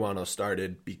Capuano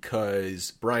started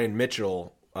because Brian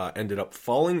Mitchell ended up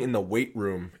falling in the weight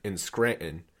room in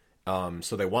Scranton.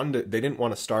 So they didn't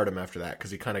want to start him after that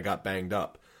because he kind of got banged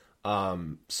up.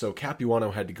 So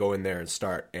Capuano had to go in there and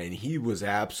start, and he was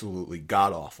absolutely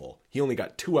god-awful. He only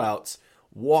got 2 outs,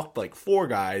 walked like 4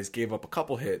 guys, gave up a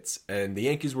couple hits, and the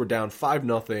Yankees were down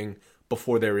 5-0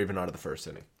 before they were even out of the first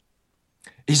inning.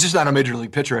 He's just not a major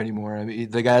league pitcher anymore. I mean,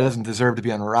 the guy doesn't deserve to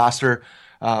be on a roster.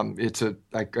 I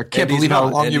can't believe how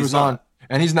long he was on,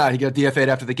 and he's not. He got DFA'd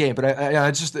after the game, but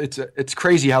it's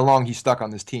crazy how long he's stuck on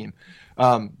this team.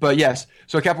 But yes,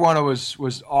 so Capuano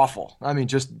was awful. I mean,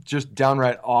 just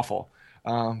downright awful.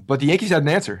 But the Yankees had an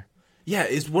answer. Yeah,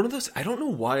 it's one of those. I don't know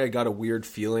why I got a weird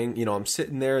feeling. I'm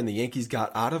sitting there and the Yankees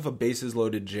got out of a bases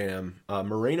loaded jam.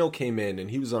 Moreno came in and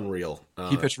he was unreal.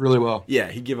 He pitched really well. Yeah,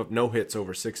 he gave up no hits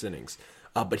over 6 innings.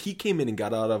 But he came in and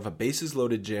got out of a bases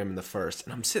loaded jam in the first.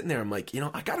 And I'm sitting there, I'm like,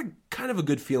 I got a kind of a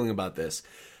good feeling about this.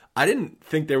 I didn't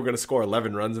think they were going to score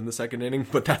 11 runs in the second inning,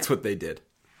 but that's what they did.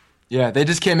 Yeah, they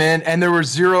just came in, and there were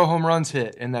 0 home runs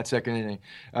hit in that second inning,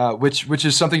 which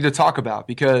is something to talk about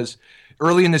because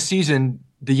early in the season,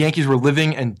 the Yankees were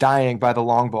living and dying by the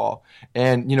long ball.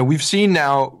 And, we've seen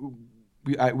now,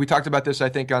 we talked about this, I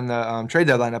think, on the trade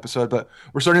deadline episode, but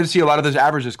we're starting to see a lot of those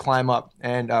averages climb up,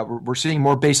 and we're seeing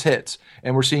more base hits,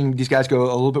 and we're seeing these guys go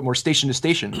a little bit more station to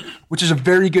station, which is a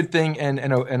very good thing and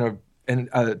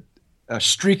a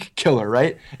streak killer,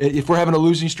 right? If we're having a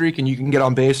losing streak and you can get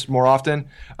on base more often,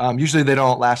 usually they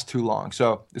don't last too long.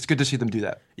 So it's good to see them do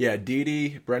that. Yeah,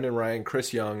 Didi, Brendan Ryan,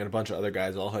 Chris Young, and a bunch of other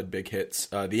guys all had big hits.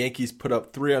 The Yankees put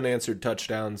up 3 unanswered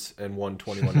touchdowns and won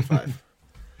 21-5.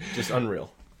 Just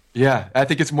unreal. Yeah, I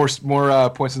think it's more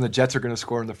points than the Jets are going to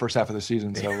score in the first half of the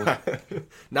season. So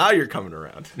now you're coming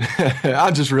around.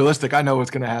 I'm just realistic. I know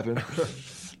what's going to happen.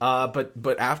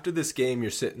 But after this game, you're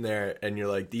sitting there and you're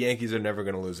like, the Yankees are never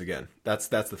going to lose again. That's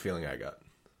the feeling I got.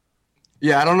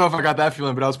 Yeah, I don't know if I got that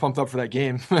feeling, but I was pumped up for that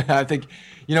game. I think,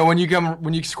 when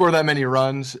you score that many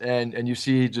runs and you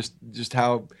see just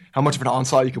how much of an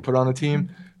onslaught you can put on a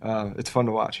team, it's fun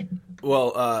to watch.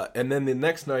 Well, and then the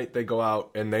next night they go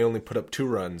out and they only put up 2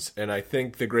 runs. And I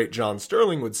think the great John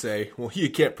Sterling would say, well, you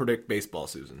can't predict baseball,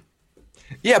 Susan.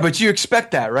 Yeah, but you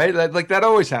expect that, right? That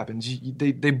always happens.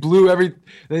 They blew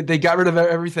they got rid of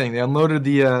everything. They unloaded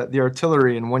the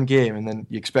artillery in one game, and then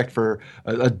you expect for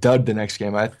a dud the next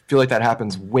game. I feel like that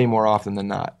happens way more often than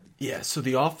not. Yeah, so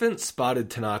the offense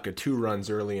spotted Tanaka 2 runs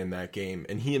early in that game,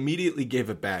 and he immediately gave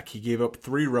it back. He gave up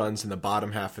 3 runs in the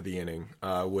bottom half of the inning,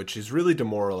 which is really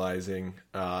demoralizing,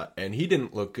 and he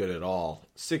didn't look good at all.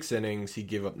 6 innings, he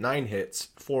gave up 9 hits,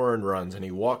 4 earned runs, and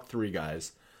he walked 3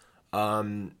 guys.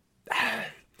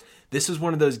 This is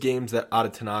one of those games that out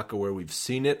of Tanaka where we've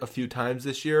seen it a few times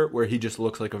this year where he just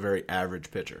looks like a very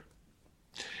average pitcher.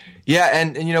 Yeah,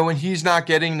 and when he's not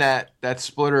getting that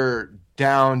splitter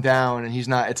down and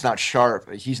it's not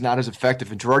sharp, he's not as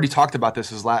effective. And Girardi talked about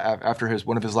this after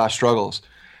one of his last struggles.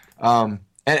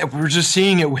 And we're just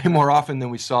seeing it way more often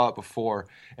than we saw it before.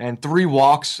 And 3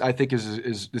 walks, I think,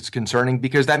 is concerning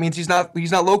because that means he's not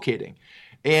locating.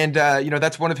 And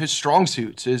that's one of his strong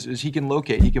suits is he can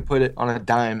locate. He can put it on a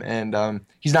dime, and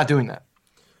he's not doing that.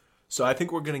 So I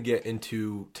think we're going to get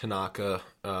into Tanaka,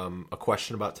 a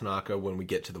question about Tanaka when we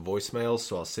get to the voicemails.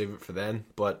 So I'll save it for then.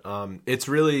 But it's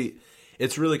really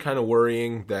kind of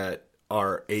worrying that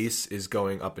our ace is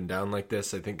going up and down like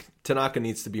this. I think Tanaka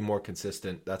needs to be more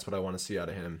consistent. That's what I want to see out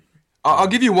of him. I'll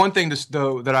give you one thing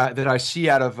that I see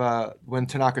out of when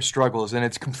Tanaka struggles, and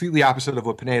it's completely opposite of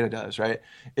what Pineda does. Right?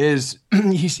 Is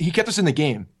he kept us in the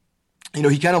game?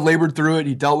 He kind of labored through it.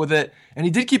 He dealt with it, and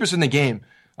he did keep us in the game.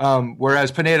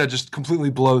 Whereas Pineda just completely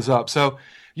blows up. So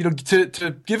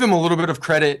to give him a little bit of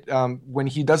credit when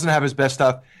he doesn't have his best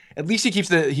stuff. At least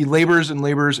he labors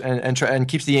and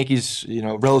keeps the Yankees,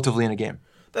 relatively in a game.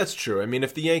 That's true. I mean,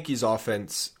 if the Yankees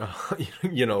offense,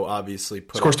 obviously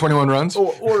scores 21 runs,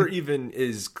 or even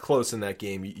is close in that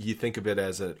game, you think of it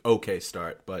as an okay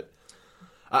start. But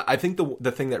I think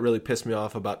the thing that really pissed me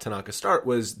off about Tanaka's start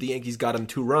was the Yankees got him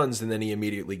 2 runs and then he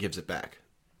immediately gives it back.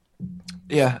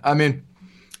 Yeah, I mean,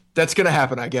 that's gonna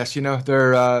happen, I guess.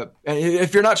 They're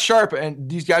if you're not sharp and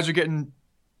these guys are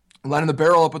lining the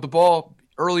barrel up with the ball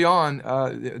early on,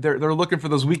 they're looking for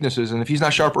those weaknesses, and if he's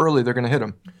not sharp early, they're going to hit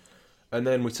him. And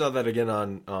then we saw that again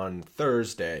on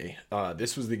Thursday.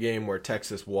 This was the game where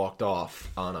Texas walked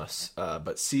off on us,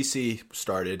 but CC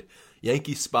started.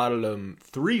 Yankees spotted him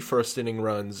 3 first-inning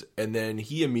runs, and then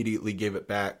he immediately gave it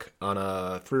back on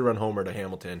a 3-run homer to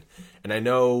Hamilton. And I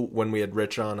know when we had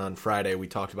Rich on Friday, we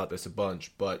talked about this a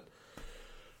bunch, but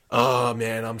oh,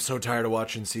 man, I'm so tired of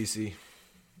watching CC.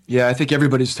 Yeah, I think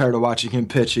everybody's tired of watching him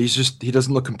pitch. He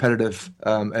doesn't look competitive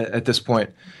at this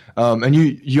point. And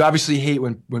you obviously hate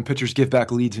when pitchers give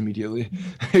back leads immediately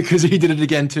because he did it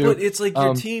again too. But it's like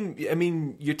your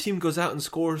team goes out and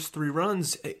scores 3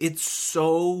 runs. It's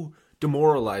so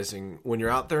demoralizing when you're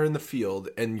out there in the field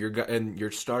and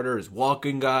your starter is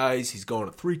walking guys. He's going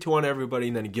 3-2 on everybody,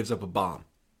 and then he gives up a bomb.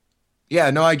 Yeah,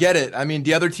 no, I get it. I mean,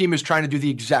 the other team is trying to do the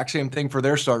exact same thing for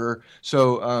their starter.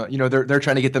 So, they're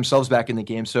trying to get themselves back in the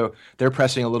game. So they're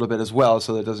pressing a little bit as well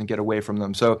so that it doesn't get away from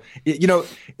them. So,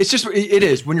 it's just, it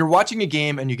is. When you're watching a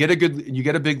game and you get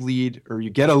a big lead or you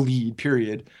get a lead,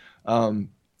 period,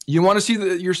 you want to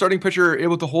see your starting pitcher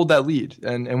able to hold that lead.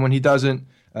 And when he doesn't,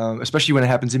 especially when it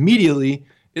happens immediately,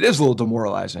 it is a little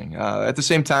demoralizing. At the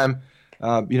same time,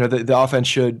 the offense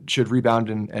should rebound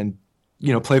and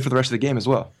play for the rest of the game as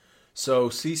well. So,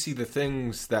 CC, the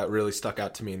things that really stuck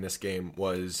out to me in this game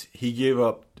was he gave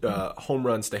up home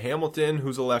runs to Hamilton,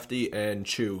 who's a lefty, and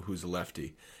Chu, who's a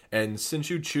lefty. And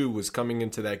Shin-Soo Choo was coming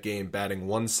into that game batting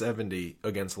 170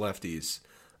 against lefties,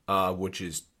 which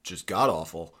is just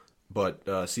god-awful. But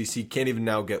CC can't even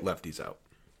now get lefties out.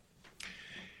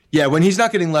 Yeah, when he's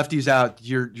not getting lefties out,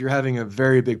 you're having a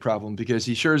very big problem because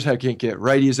he sure as heck can't get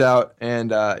righties out.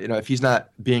 And, if he's not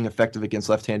being effective against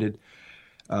left-handed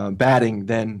batting,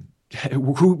 then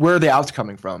where are the outs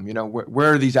coming from?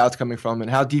 Where are these outs coming from, and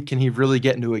how deep can he really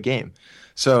get into a game?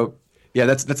 So, yeah,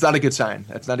 that's not a good sign.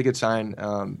 That's not a good sign.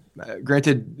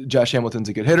 Granted, Josh Hamilton's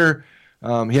a good hitter.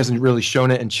 He hasn't really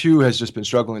shown it, and Chu has just been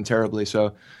struggling terribly.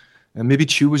 So, maybe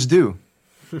Chu was due.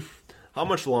 How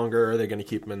much longer are they going to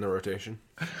keep him in the rotation?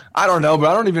 I don't know, but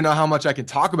I don't even know how much I can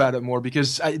talk about it more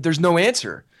because there's no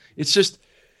answer. It's just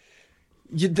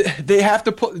they have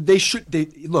to put.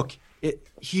 Look.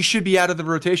 He should be out of the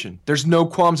rotation. There's no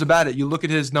qualms about it. You look at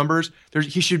his numbers.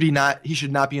 He should not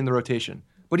be in the rotation,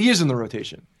 but he is in the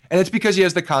rotation, and it's because he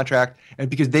has the contract and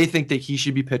because they think that he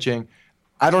should be pitching.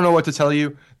 I don't know what to tell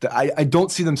you. I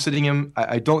don't see them sitting him.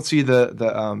 I don't see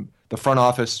the front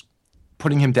office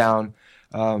putting him down.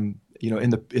 In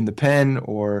the pen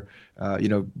or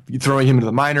throwing him into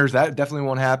the minors. That definitely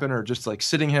won't happen. Or just like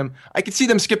sitting him. I could see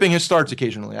them skipping his starts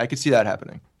occasionally. I could see that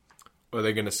happening. Are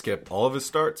they going to skip all of his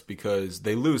starts? Because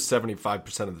they lose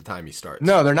 75% of the time he starts.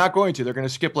 No, they're not going to. They're going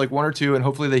to skip like 1 or 2, and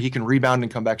hopefully that he can rebound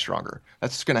and come back stronger.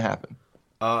 That's what's going to happen.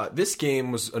 This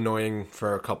game was annoying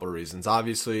for a couple of reasons.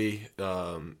 Obviously,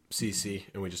 CC,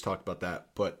 and we just talked about that.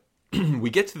 But we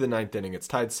get to the 9th inning. It's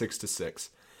tied 6-6.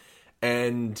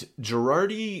 And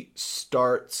Girardi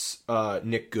starts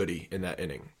Nick Goody in that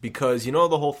inning. Because the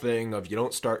whole thing of you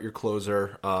don't start your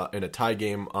closer in a tie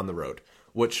game on the road.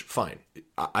 Which, fine.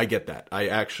 I get that.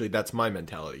 That's my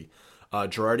mentality.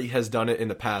 Girardi has done it in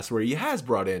the past where he has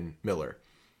brought in Miller.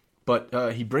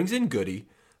 But he brings in Goody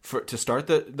to start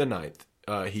the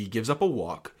 9th. He gives up a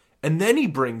walk. And then he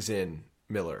brings in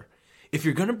Miller. If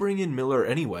you're going to bring in Miller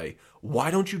anyway, why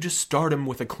don't you just start him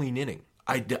with a clean inning?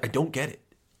 I don't get it.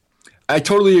 I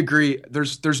totally agree.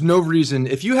 There's no reason.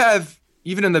 If you have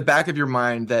even in the back of your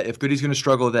mind that if Goody's going to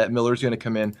struggle, that Miller's going to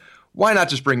come in. Why not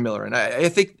just bring Miller in? I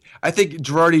think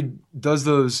Girardi does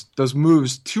those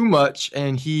moves too much,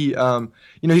 and he's kind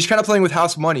of playing with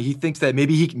house money. He thinks that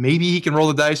maybe he can roll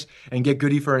the dice and get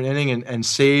Goody for an inning and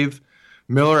save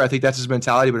Miller. I think that's his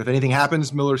mentality. But if anything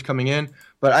happens, Miller's coming in.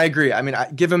 But I agree. I mean,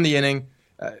 give him the inning.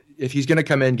 If he's going to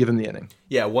come in, give him the inning.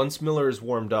 Yeah, once Miller is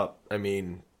warmed up, I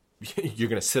mean, you're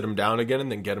going to sit him down again and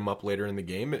then get him up later in the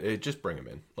game. Just bring him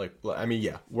in.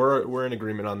 We're in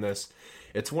agreement on this.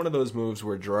 It's one of those moves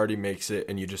where Girardi makes it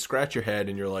and you just scratch your head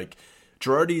and you're like,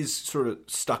 Girardi's sort of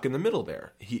stuck in the middle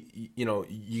there.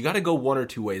 You got to go one or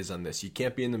two ways on this. You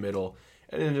can't be in the middle.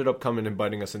 And it ended up coming and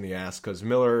biting us in the ass because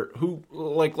Miller,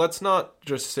 let's not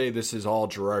just say this is all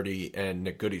Girardi and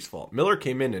Nick Goody's fault. Miller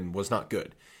came in and was not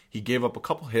good. He gave up a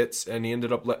couple hits and he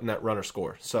ended up letting that runner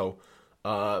score. So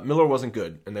Miller wasn't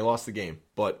good and they lost the game.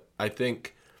 But I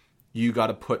think you got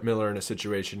to put Miller in a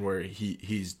situation where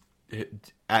he's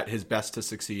at his best to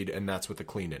succeed, and that's with a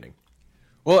clean inning.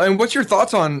 Well, and what's your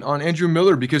thoughts on Andrew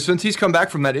Miller? Because since he's come back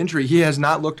from that injury, he has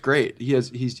not looked great.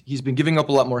 He's been giving up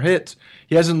a lot more hits.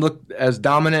 He hasn't looked as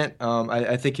dominant.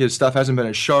 I think his stuff hasn't been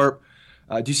as sharp.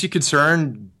 Do you see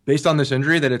concern based on this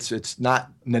injury that it's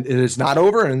not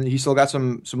over and he's still got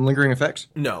some lingering effects?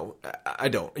 No, I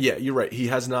don't. Yeah, you're right. He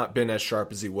has not been as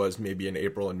sharp as he was maybe in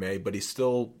April and May, but he's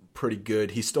still pretty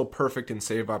good. He's still perfect in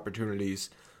save opportunities.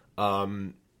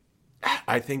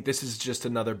 I think this is just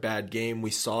another bad game.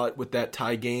 We saw it with that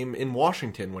tie game in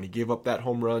Washington when he gave up that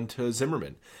home run to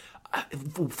Zimmerman.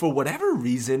 For whatever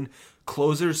reason,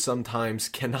 closers sometimes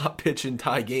cannot pitch in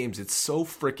tie games. It's so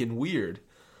freaking weird.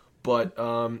 But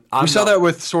we saw that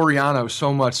with Soriano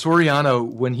so much. Soriano,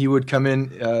 when he would come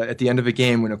in at the end of a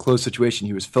game in a closed situation,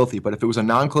 he was filthy. But if it was a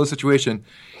non-closed situation,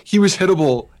 he was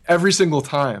hittable every single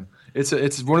time.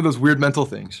 It's one of those weird mental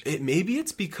things. Maybe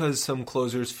it's because some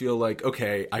closers feel like,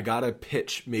 okay, I got to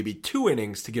pitch maybe 2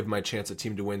 innings to give my chance a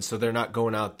team to win, so they're not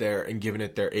going out there and giving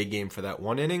it their A game for that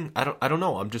 1 inning. I don't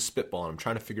know. I'm just spitballing. I'm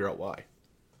trying to figure out why.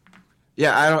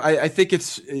 Yeah, I think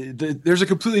there's a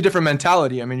completely different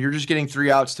mentality. I mean, you're just getting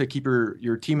 3 outs to keep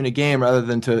your team in a game rather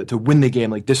than to win the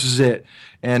game. Like, this is it.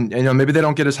 And maybe they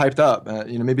don't get as hyped up.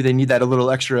 Maybe they need that a little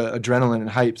extra adrenaline and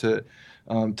hype to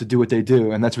do what they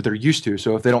do, and that's what they're used to.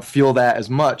 So if they don't feel that as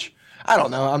much, I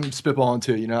don't know. I'm spitballing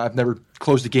too. I've never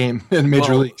closed a game in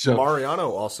Major League. So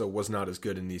Mariano also was not as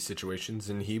good in these situations,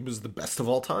 and he was the best of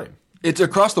all time. It's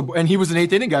across the board, and he was an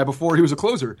 8th inning guy before he was a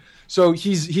closer. So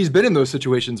he's been in those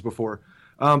situations before.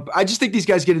 I just think these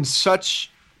guys get in such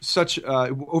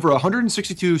over a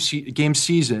 162 game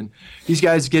season. These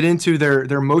guys get into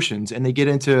their motions, and they get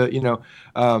into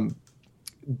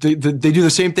They do the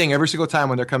same thing every single time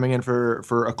when they're coming in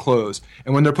for a close.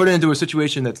 And when they're put into a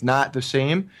situation that's not the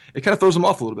same, it kind of throws them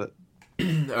off a little bit.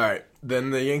 All right.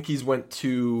 Then the Yankees went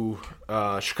to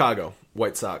Chicago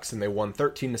White Sox, and they won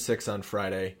 13-6 on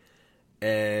Friday.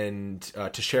 And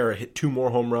Teixeira hit 2 more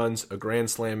home runs, a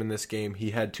grand slam in this game. He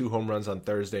had 2 home runs on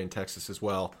Thursday in Texas as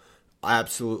well.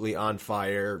 Absolutely on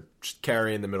fire, just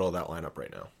carrying the middle of that lineup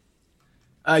right now.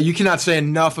 You cannot say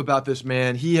enough about this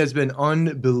man. He has been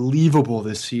unbelievable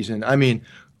this season. I mean,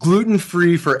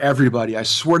 gluten-free for everybody. I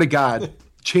swear to God,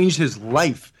 changed his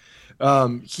life.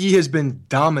 He has been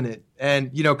dominant.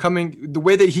 And, the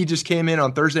way that he just came in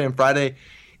on Thursday and Friday,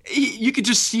 you could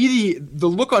just see the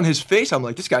look on his face. I'm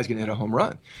like, this guy's going to hit a home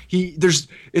run.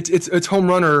 It's home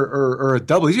run or a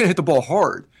double. He's going to hit the ball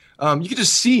hard. You can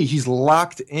just see he's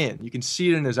locked in. You can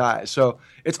see it in his eyes. So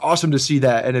it's awesome to see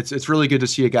that, and it's really good to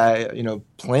see a guy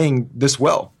playing this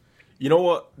well. You know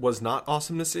what was not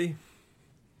awesome to see?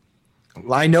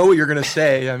 I know what you're going to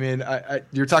say. I mean,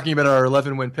 you're talking about our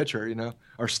 11-win pitcher,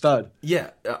 our stud.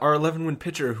 Yeah, our 11-win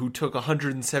pitcher who took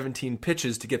 117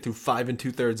 pitches to get through 5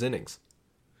 2/3 innings.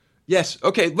 Yes.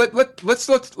 Okay.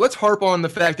 Let's harp on the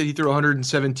fact that he threw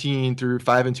 117 through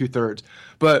 5 2/3.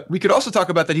 But we could also talk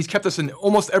about that he's kept us in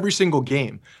almost every single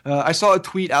game. I saw a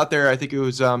tweet out there. I think it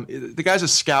was the guy's a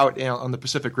scout on the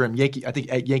Pacific Rim, I think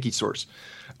at Yankee Source,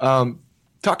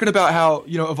 talking about how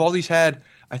of all he's had,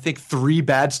 I think 3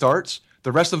 bad starts.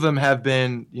 The rest of them have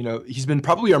been, he's been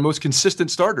probably our most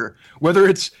consistent starter. Whether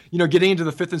it's getting into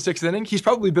the 5th and 6th inning, he's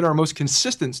probably been our most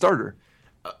consistent starter.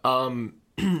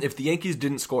 If the Yankees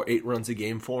didn't score 8 runs a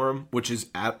game for him, which is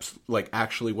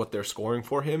actually what they're scoring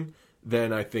for him,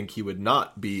 then I think he would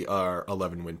not be our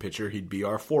 11-win pitcher. He'd be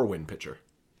our 4-win pitcher.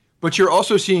 But you're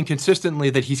also seeing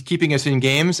consistently that he's keeping us in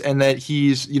games, and that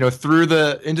he's through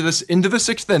into the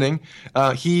 6th inning.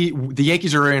 The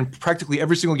Yankees are in practically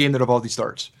every single game that Eovaldi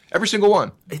starts. Every single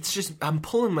one. It's just I'm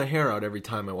pulling my hair out every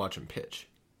time I watch him pitch.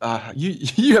 It's just I'm pulling my hair out every time I watch him pitch. Every single game that Eovaldi starts. Every single one. It's just I'm pulling my hair out every time I watch him pitch. Every single one. It's just I'm pulling my hair out every time I watch him pitch.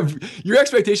 your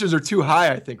expectations are too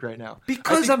high, I think, right now.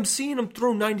 Because I'm seeing him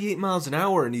throw 98 miles an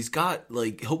hour, and he's got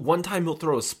one time he'll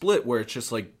throw a split where it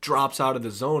just drops out of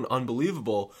the zone,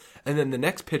 unbelievable, and then the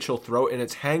next pitch he'll throw and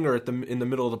it's hanger in the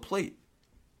middle of the plate.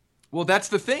 Well, that's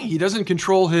the thing. He doesn't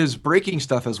control his breaking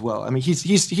stuff as well. I mean,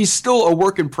 he's still a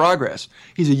work in progress.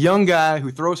 He's a young guy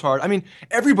who throws hard. I mean,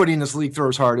 everybody in this league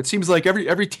throws hard. It seems like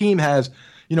every team has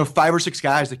 5 or 6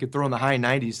 guys that could throw in the high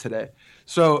 90s today.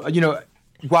 So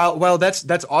while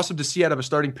that's awesome to see out of a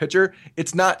starting pitcher,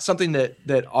 it's not something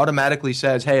that automatically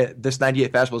says, hey, this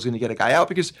 98 fastball is going to get a guy out,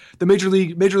 because the major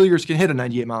leaguers can hit a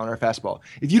 98 mile an hour fastball.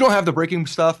 If you don't have the breaking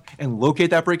stuff and locate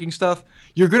that breaking stuff,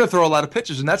 you're going to throw a lot of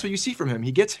pitches, and that's what you see from him.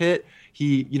 He gets hit.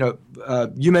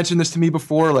 You mentioned this to me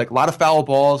before, a lot of foul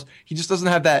balls. He just doesn't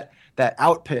have that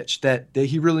out pitch that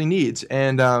he really needs.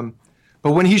 And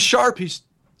but when he's sharp,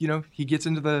 he gets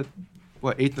into the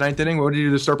 8th, 9th inning. What did he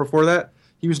do to start before that?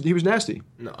 He was nasty.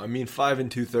 No, I mean 5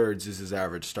 2/3 is his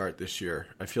average start this year.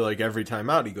 I feel like every time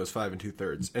out he goes 5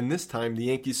 2/3, and this time the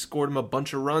Yankees scored him a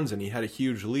bunch of runs and he had a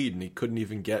huge lead and he couldn't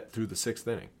even get through the 6th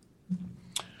inning.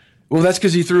 Well, that's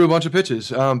because he threw a bunch of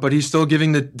pitches, but he's still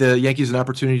giving the Yankees an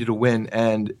opportunity to win.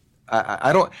 And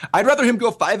I'd rather him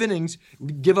go 5 innings,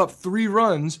 give up 3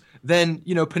 runs, than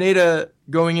Pineda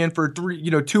going in for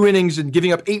 2 innings and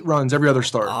giving up 8 runs every other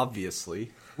start.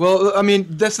 Obviously. Well, I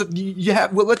mean, let's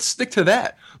stick to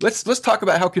that. Let's talk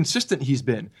about how consistent he's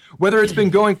been. Whether it's been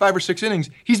going 5 or 6 innings,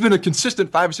 he's been a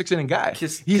consistent 5 or 6 inning guy.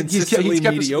 He's consistently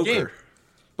kept mediocre. Us in the game.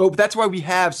 But that's why we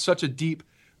have such a deep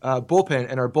bullpen,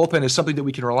 and our bullpen is something that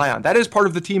we can rely on. That is part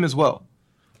of the team as well.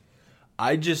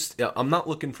 I'm not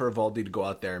looking for Evaldi to go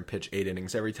out there and pitch 8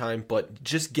 innings every time, but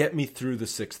just get me through the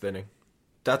 6th inning.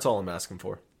 That's all I'm asking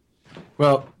for.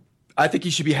 Well, I think he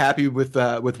should be happy with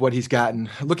what he's gotten.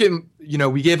 Look at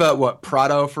we gave up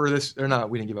Prado for this, or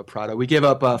not? We didn't give up Prado. We gave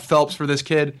up Phelps for this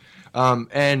kid,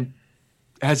 and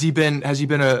has he been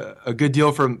a good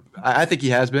deal from? I think he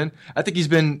has been. I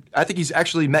think he's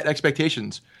actually met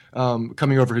expectations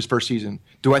coming over his first season.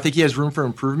 Do I think he has room for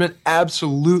improvement?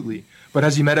 Absolutely. But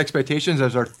has he met expectations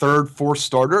as our 3rd, 4th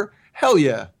starter? Hell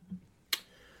yeah.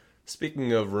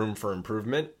 Speaking of room for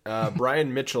improvement,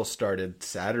 Brian Mitchell started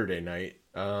Saturday night.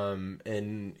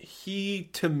 And he,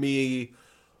 to me,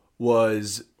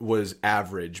 was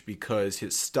average because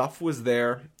his stuff was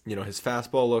there. His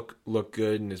fastball looked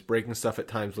good, and his breaking stuff at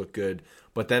times looked good.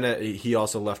 But then he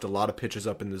also left a lot of pitches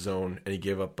up in the zone, and he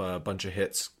gave up a bunch of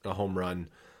hits, a home run.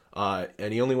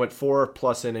 And he only went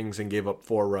 4+ innings and gave up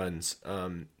 4 runs.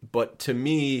 But to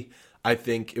me, I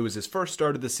think it was his first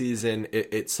start of the season.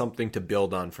 It's something to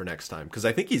build on for next time, because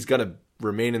I think he's going to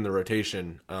remain in the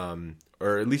rotation,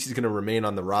 or at least he's going to remain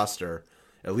on the roster,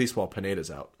 at least while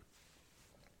Pineda's out.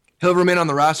 He'll remain on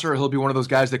the roster, or he'll be one of those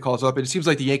guys that calls up. It seems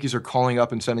like the Yankees are calling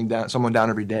up and sending someone down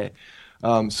every day.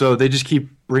 So they just keep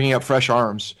bringing up fresh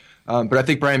arms. But I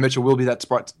think Brian Mitchell will be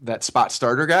that spot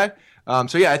starter guy.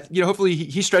 So yeah, hopefully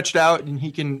he stretched out and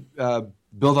he can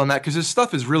build on that, because his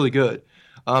stuff is really good.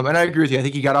 And I agree with you. I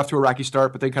think he got off to a rocky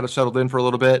start, but they kind of settled in for a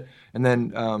little bit. And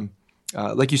then,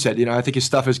 like you said, I think his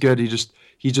stuff is good.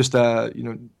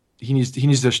 He needs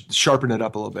to sharpen it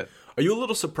up a little bit. Are you a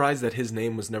little surprised that his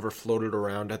name was never floated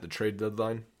around at the trade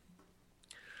deadline?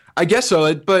 I guess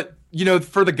so, but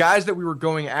for the guys that we were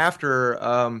going after,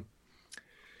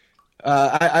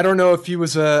 I don't know if he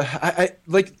was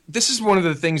this is one of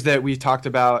the things that we talked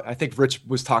about. I think Rich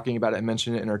was talking about it and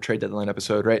mentioned it in our trade deadline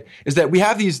episode, right? Is that we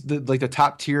have the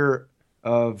top tier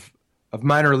of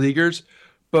minor leaguers,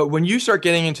 but when you start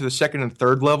getting into the 2nd and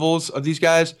 3rd levels of these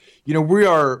guys, we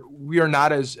are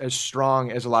not as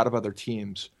strong as a lot of other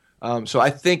teams. So I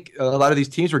think a lot of these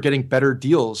teams were getting better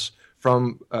deals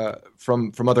from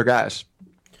other guys.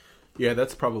 Yeah,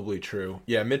 that's probably true.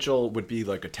 Yeah, Mitchell would be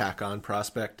like a tack-on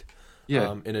prospect.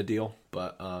 Yeah. In a deal,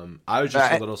 but I was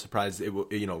just a little surprised.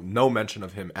 No mention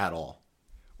of him at all.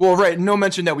 Well, right, no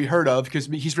mention that we heard of, because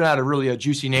he's not a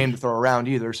juicy name to throw around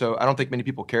either. So I don't think many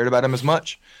people cared about him as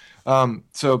much.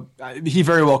 So he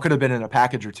very well could have been in a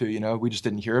package or two. We just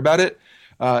didn't hear about it.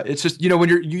 It's just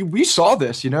when we saw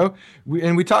this, and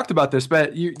we talked about this,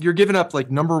 but you're giving up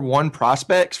number 1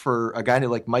 prospects for a guy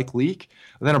like Mike Leake.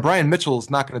 Then a Brian Mitchell is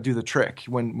not going to do the trick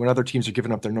when other teams are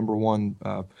giving up their number 1.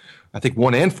 I think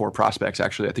 1 and 4 prospects,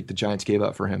 actually. I think the Giants gave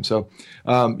up for him. So,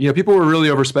 people were really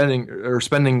overspending or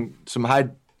spending some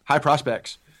high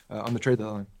prospects on the trade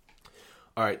deadline.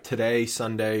 All right, today,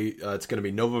 Sunday, it's going to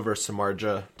be Nova versus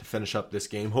Samardzija to finish up this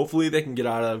game. Hopefully they can get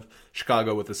out of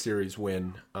Chicago with a series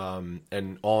win.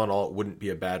 And all in all, it wouldn't be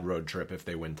a bad road trip if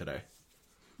they win today.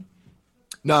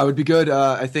 No, it would be good.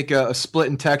 I think a split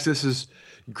in Texas is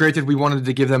Granted, we wanted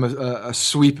to give them a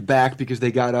sweep back because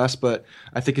they got us, but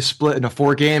I think a split in a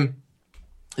 4-game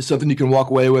is something you can walk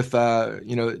away with,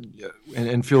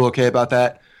 and feel okay about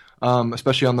that,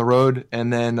 especially on the road.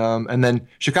 And then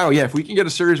Chicago, yeah, if we can get a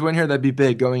series win here, that'd be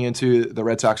big going into the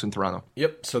Red Sox in Toronto.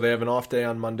 Yep, so they have an off day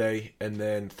on Monday, and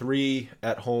then 3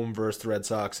 at home versus the Red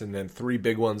Sox, and then 3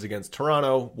 big ones against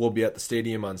Toronto. We'll be at the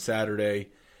stadium on Saturday.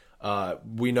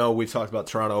 We know we've talked about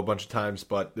Toronto a bunch of times,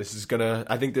 but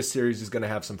I think this series is gonna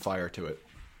have some fire to it.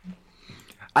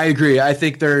 I agree. I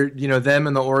think them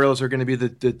and the Orioles are going to be the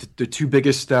 2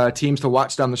 biggest teams to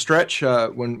watch down the stretch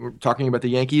when we're talking about the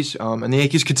Yankees. And the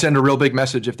Yankees could send a real big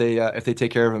message if they take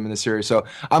care of them in the series. So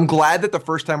I'm glad that the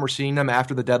first time we're seeing them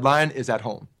after the deadline is at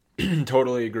home.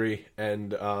 Totally agree.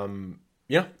 And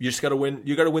you just got to win.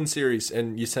 You got to win series,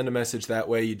 and you send a message that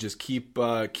way. You just keep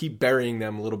burying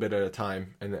them a little bit at a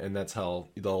time, and that's how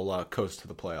they'll coast to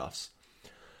the playoffs.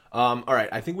 All right,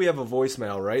 I think we have a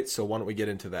voicemail, right? So why don't we get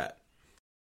into that?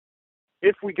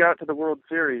 If we got to the World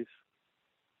Series,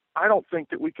 I don't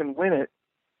think that we can win it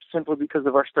simply because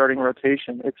of our starting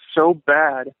rotation. It's so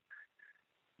bad.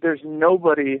 There's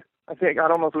nobody, I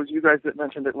don't know if it was you guys that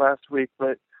mentioned it last week,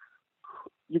 but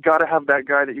you got to have that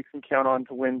guy that you can count on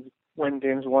to win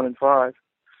games 1 and 5,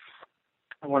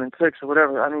 1 and 6, or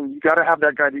whatever. I mean, you got to have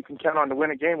that guy that you can count on to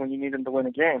win a game when you need him to win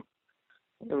a game.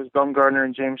 It was Bumgarner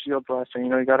and James Shields last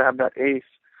year. You got to have that ace.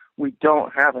 We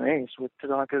don't have an ace with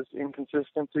Tanaka's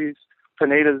inconsistencies,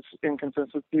 Pineda's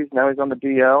inconsistencies. Now he's on the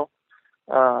DL.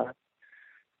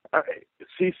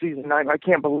 CeCe's 9. I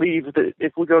can't believe that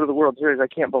if we go to the World Series, I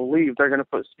can't believe they're going to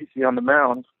put CeCe on the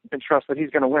mound and trust that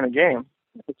he's going to win a game.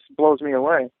 It blows me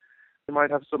away. They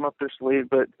might have some up their sleeve,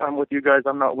 but I'm with you guys.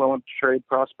 I'm not willing to trade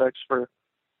prospects for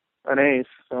an ace.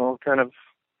 So kind of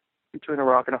between a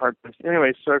rock and a hard place.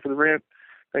 Anyway, sorry for the rant.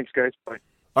 Thanks, guys. Bye.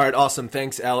 All right, awesome.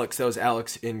 Thanks, Alex. That was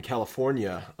Alex in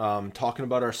California, talking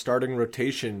about our starting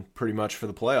rotation pretty much for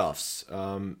the playoffs.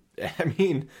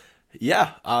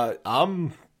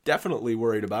 I'm definitely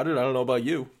worried about it. I don't know about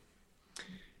you.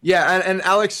 Yeah, and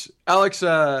Alex,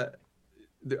 I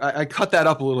cut that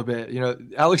up a little bit.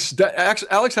 Alex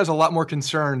has a lot more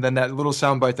concern than that little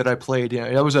soundbite that I played.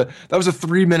 That was a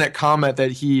 3-minute comment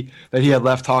that he had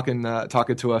left talking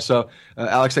to us. So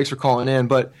Alex, thanks for calling in.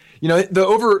 But the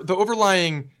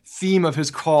overlying theme of his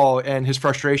call and his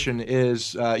frustration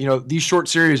is these short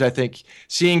series. I think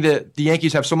seeing that the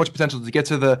Yankees have so much potential to get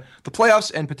to the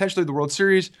playoffs and potentially the World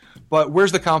Series, but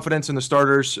where's the confidence in the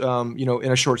starters?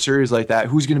 In a short series like that,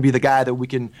 who's going to be the guy that we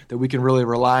can really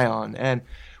rely on? And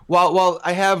while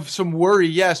I have some worry,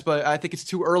 yes, but I think it's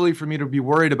too early for me to be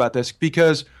worried about this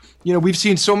because we've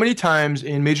seen so many times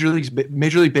in Major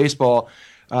League Baseball.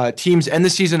 Teams end the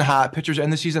season hot, pitchers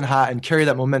end the season hot, and carry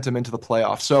that momentum into the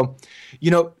playoffs. So,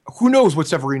 who knows what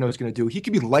Severino is going to do? He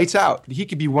could be lights out. He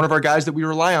could be one of our guys that we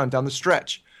rely on down the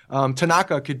stretch.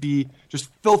 Tanaka could be just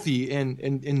filthy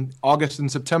in August and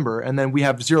September, and then we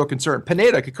have zero concern.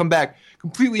 Pineda could come back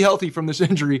completely healthy from this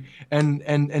injury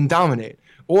and dominate.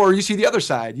 Or you see the other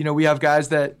side. We have guys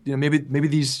that maybe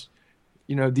these.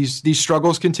 These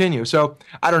struggles continue. So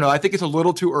I don't know. I think it's a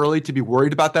little too early to be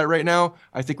worried about that right now.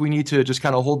 I think we need to just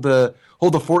kind of hold the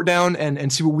fort down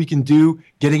and see what we can do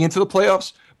getting into the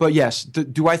playoffs. But yes,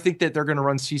 do I think that they're going to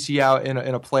run CeCe out in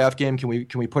a playoff game? Can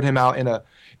we put him out in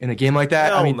a game like that?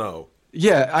 No.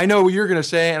 Yeah, I know what you're going to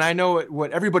say, and I know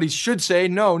what everybody should say.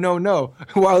 No.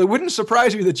 While it wouldn't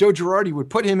surprise me that Joe Girardi would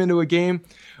put him into a game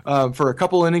for a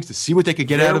couple innings to see what they could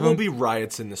get out of him. There will be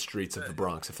riots in the streets of the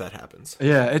Bronx if that happens.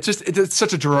 Yeah, it's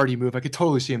such a Girardi move. I could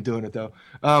totally see him doing it, though.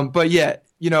 But yeah,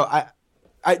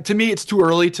 to me, it's too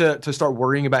early to start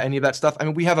worrying about any of that stuff. I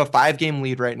mean, we have a 5-game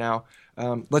lead right now.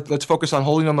 Let's focus on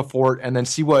holding on the fort and then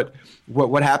see what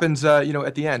happens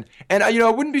at the end. And I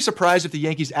wouldn't be surprised if the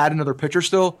Yankees add another pitcher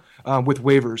still with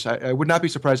waivers. I would not be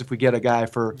surprised if we get a guy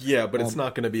for but it's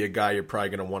not going to be a guy you're probably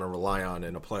going to want to rely on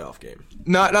in a playoff game.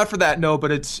 Not for that, no.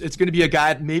 But it's going to be a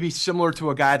guy maybe similar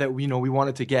to a guy that we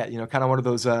wanted to get. Kind of one of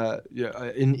those an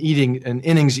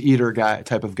innings eater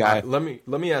type of guy. Right,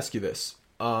 let me ask you this.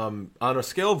 On a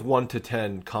scale of 1 to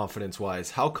 10,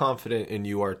 confidence-wise, how confident in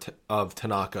you are of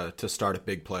Tanaka to start a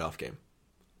big playoff game?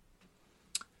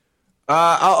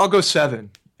 I'll go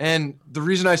 7, and the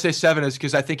reason I say 7 is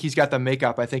because I think he's got the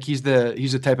makeup. I think he's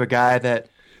the type of guy that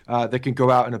can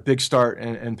go out in a big start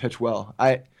and pitch well.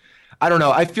 I don't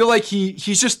know. I feel like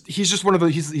he's just one of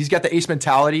those. He's got the ace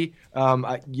mentality.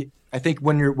 I think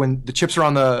when the chips are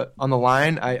on the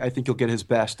line, I think he'll get his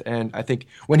best, and I think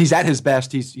when he's at his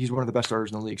best, he's one of the best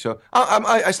starters in the league. So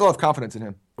I still have confidence in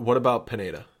him. What about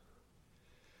Pineda?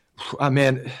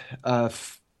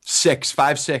 6,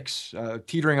 5, 6,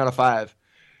 teetering on a 5.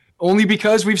 only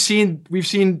because we've seen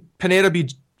Pineda be,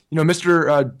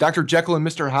 Mr. Dr. Jekyll and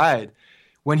Mr. Hyde.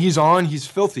 When he's on, he's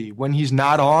filthy. When he's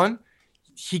not on,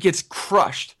 he gets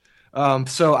crushed.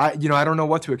 So I don't know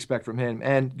what to expect from him.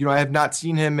 And, I have not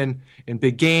seen him in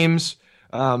big games,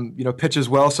 pitch as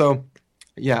well. So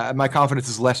yeah, my confidence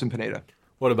is less in Pineda.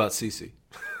 What about CC?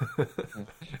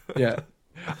 Yeah.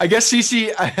 I guess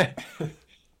CC,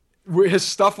 his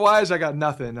stuff-wise, I got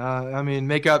nothing.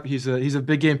 Makeup, he's a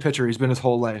big game pitcher. He's been his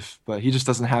whole life, but he just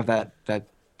doesn't have that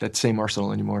same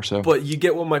arsenal anymore. So, but you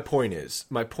get what my point is.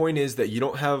 My point is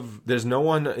that there's no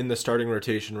one in the starting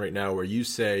rotation right now where you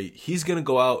say he's going to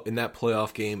go out in that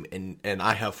playoff game and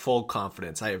I have full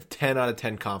confidence. I have 10 out of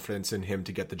 10 confidence in him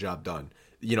to get the job done.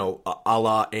 A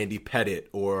la Andy Pettitte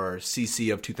or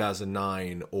CC of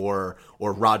 2009 or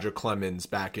Roger Clemens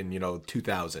back in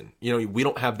 2000. We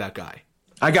don't have that guy.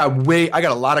 I got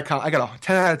a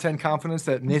 10 out of 10 confidence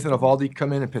that Nathan Eovaldi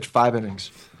come in and pitch 5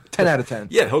 innings. 10 out of 10.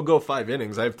 Yeah, he'll go 5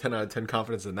 innings. I have 10 out of 10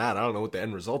 confidence in that. I don't know what the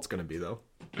end result's going to be, though.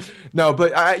 No,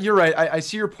 but you're right. I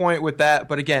see your point with that.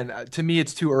 But again, to me,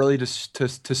 it's too early to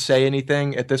say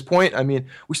anything at this point. I mean,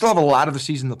 we still have a lot of the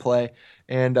season to play,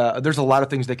 and there's a lot of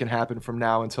things that can happen from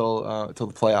now until the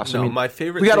playoffs. No,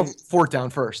 we got to fork down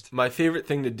first. My favorite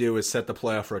thing to do is set the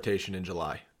playoff rotation in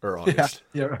July or August.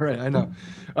 Yeah, right. I know.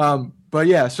 But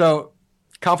yeah, so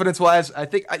confidence-wise, I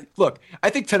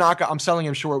think Tanaka, I'm selling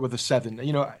him short with a 7.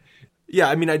 Yeah,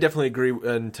 I definitely agree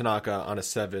in Tanaka on a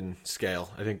 7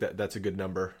 scale. I think that's a good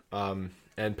number.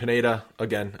 And Pineda,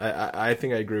 again, I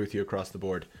think I agree with you across the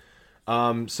board.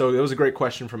 So it was a great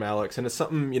question from Alex, and it's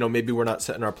something, maybe we're not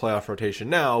setting our playoff rotation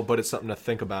now, but it's something to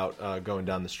think about going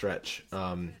down the stretch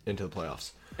into the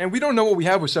playoffs. And we don't know what we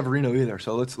have with Severino either,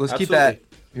 so let's keep that.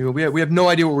 We have no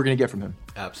idea what we're going to get from him.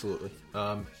 Absolutely.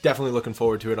 Definitely looking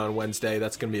forward to it on Wednesday.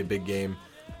 That's going to be a big game.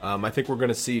 I think we're going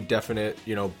to see definite,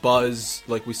 buzz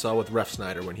like we saw with Ref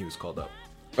Snyder when he was called up.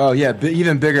 Oh yeah,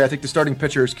 even bigger. I think the starting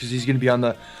pitchers, because he's going to be on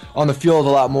the field a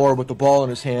lot more with the ball in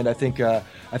his hand. I think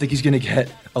he's going to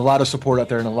get a lot of support out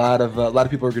there, and a lot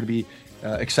of people are going to be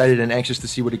excited and anxious to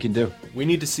see what he can do. We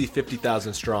need to see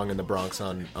 50,000 strong in the Bronx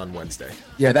on Wednesday.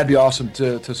 Yeah, that'd be awesome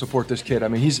to support this kid.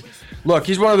 He's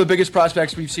one of the biggest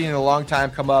prospects we've seen in a long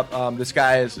time come up. This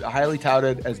guy is highly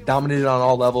touted, has dominated on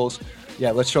all levels.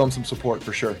 Yeah, let's show him some support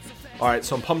for sure. All right,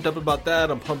 so I'm pumped up about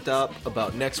that. I'm pumped up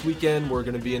about next weekend. We're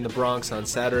going to be in the Bronx on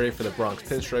Saturday for the Bronx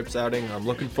Pinstripes outing. I'm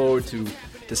looking forward to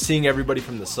seeing everybody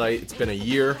from the site. It's been a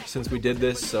year since we did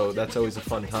this, so that's always a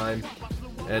fun time.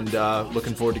 And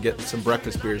looking forward to getting some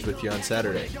breakfast beers with you on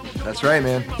Saturday. That's right,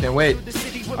 man. Can't wait.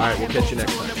 All right, we'll catch you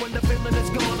next time.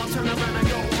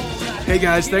 Hey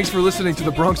guys, thanks for listening to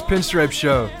the Bronx Pinstripe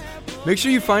Show. Make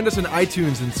sure you find us on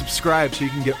iTunes and subscribe so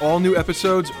you can get all new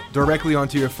episodes directly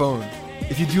onto your phone.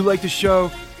 If you do like the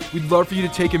show, we'd love for you to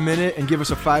take a minute and give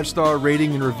us a 5-star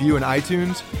rating and review in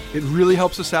iTunes. It really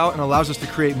helps us out and allows us to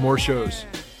create more shows.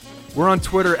 We're on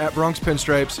Twitter at Bronx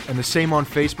Pinstripes and the same on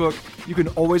Facebook. You can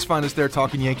always find us there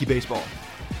talking Yankee baseball.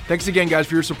 Thanks again, guys,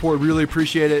 for your support. Really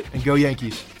appreciate it, and go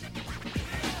Yankees.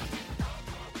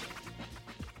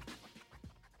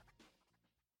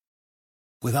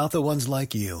 Without the ones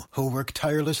like you, who work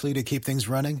tirelessly to keep things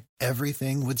running,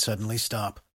 everything would suddenly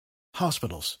stop.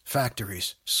 Hospitals,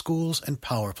 factories, schools, and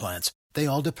power plants, they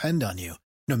all depend on you.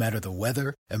 No matter the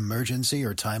weather, emergency,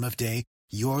 or time of day,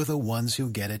 you're the ones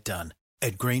who get it done.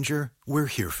 At Grainger, we're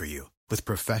here for you with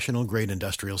professional-grade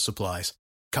industrial supplies.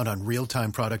 Count on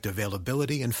real-time product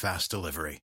availability and fast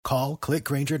delivery. Call, click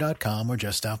Grainger.com, or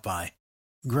just stop by.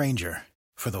 Grainger,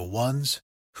 for the ones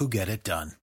who get it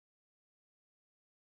done.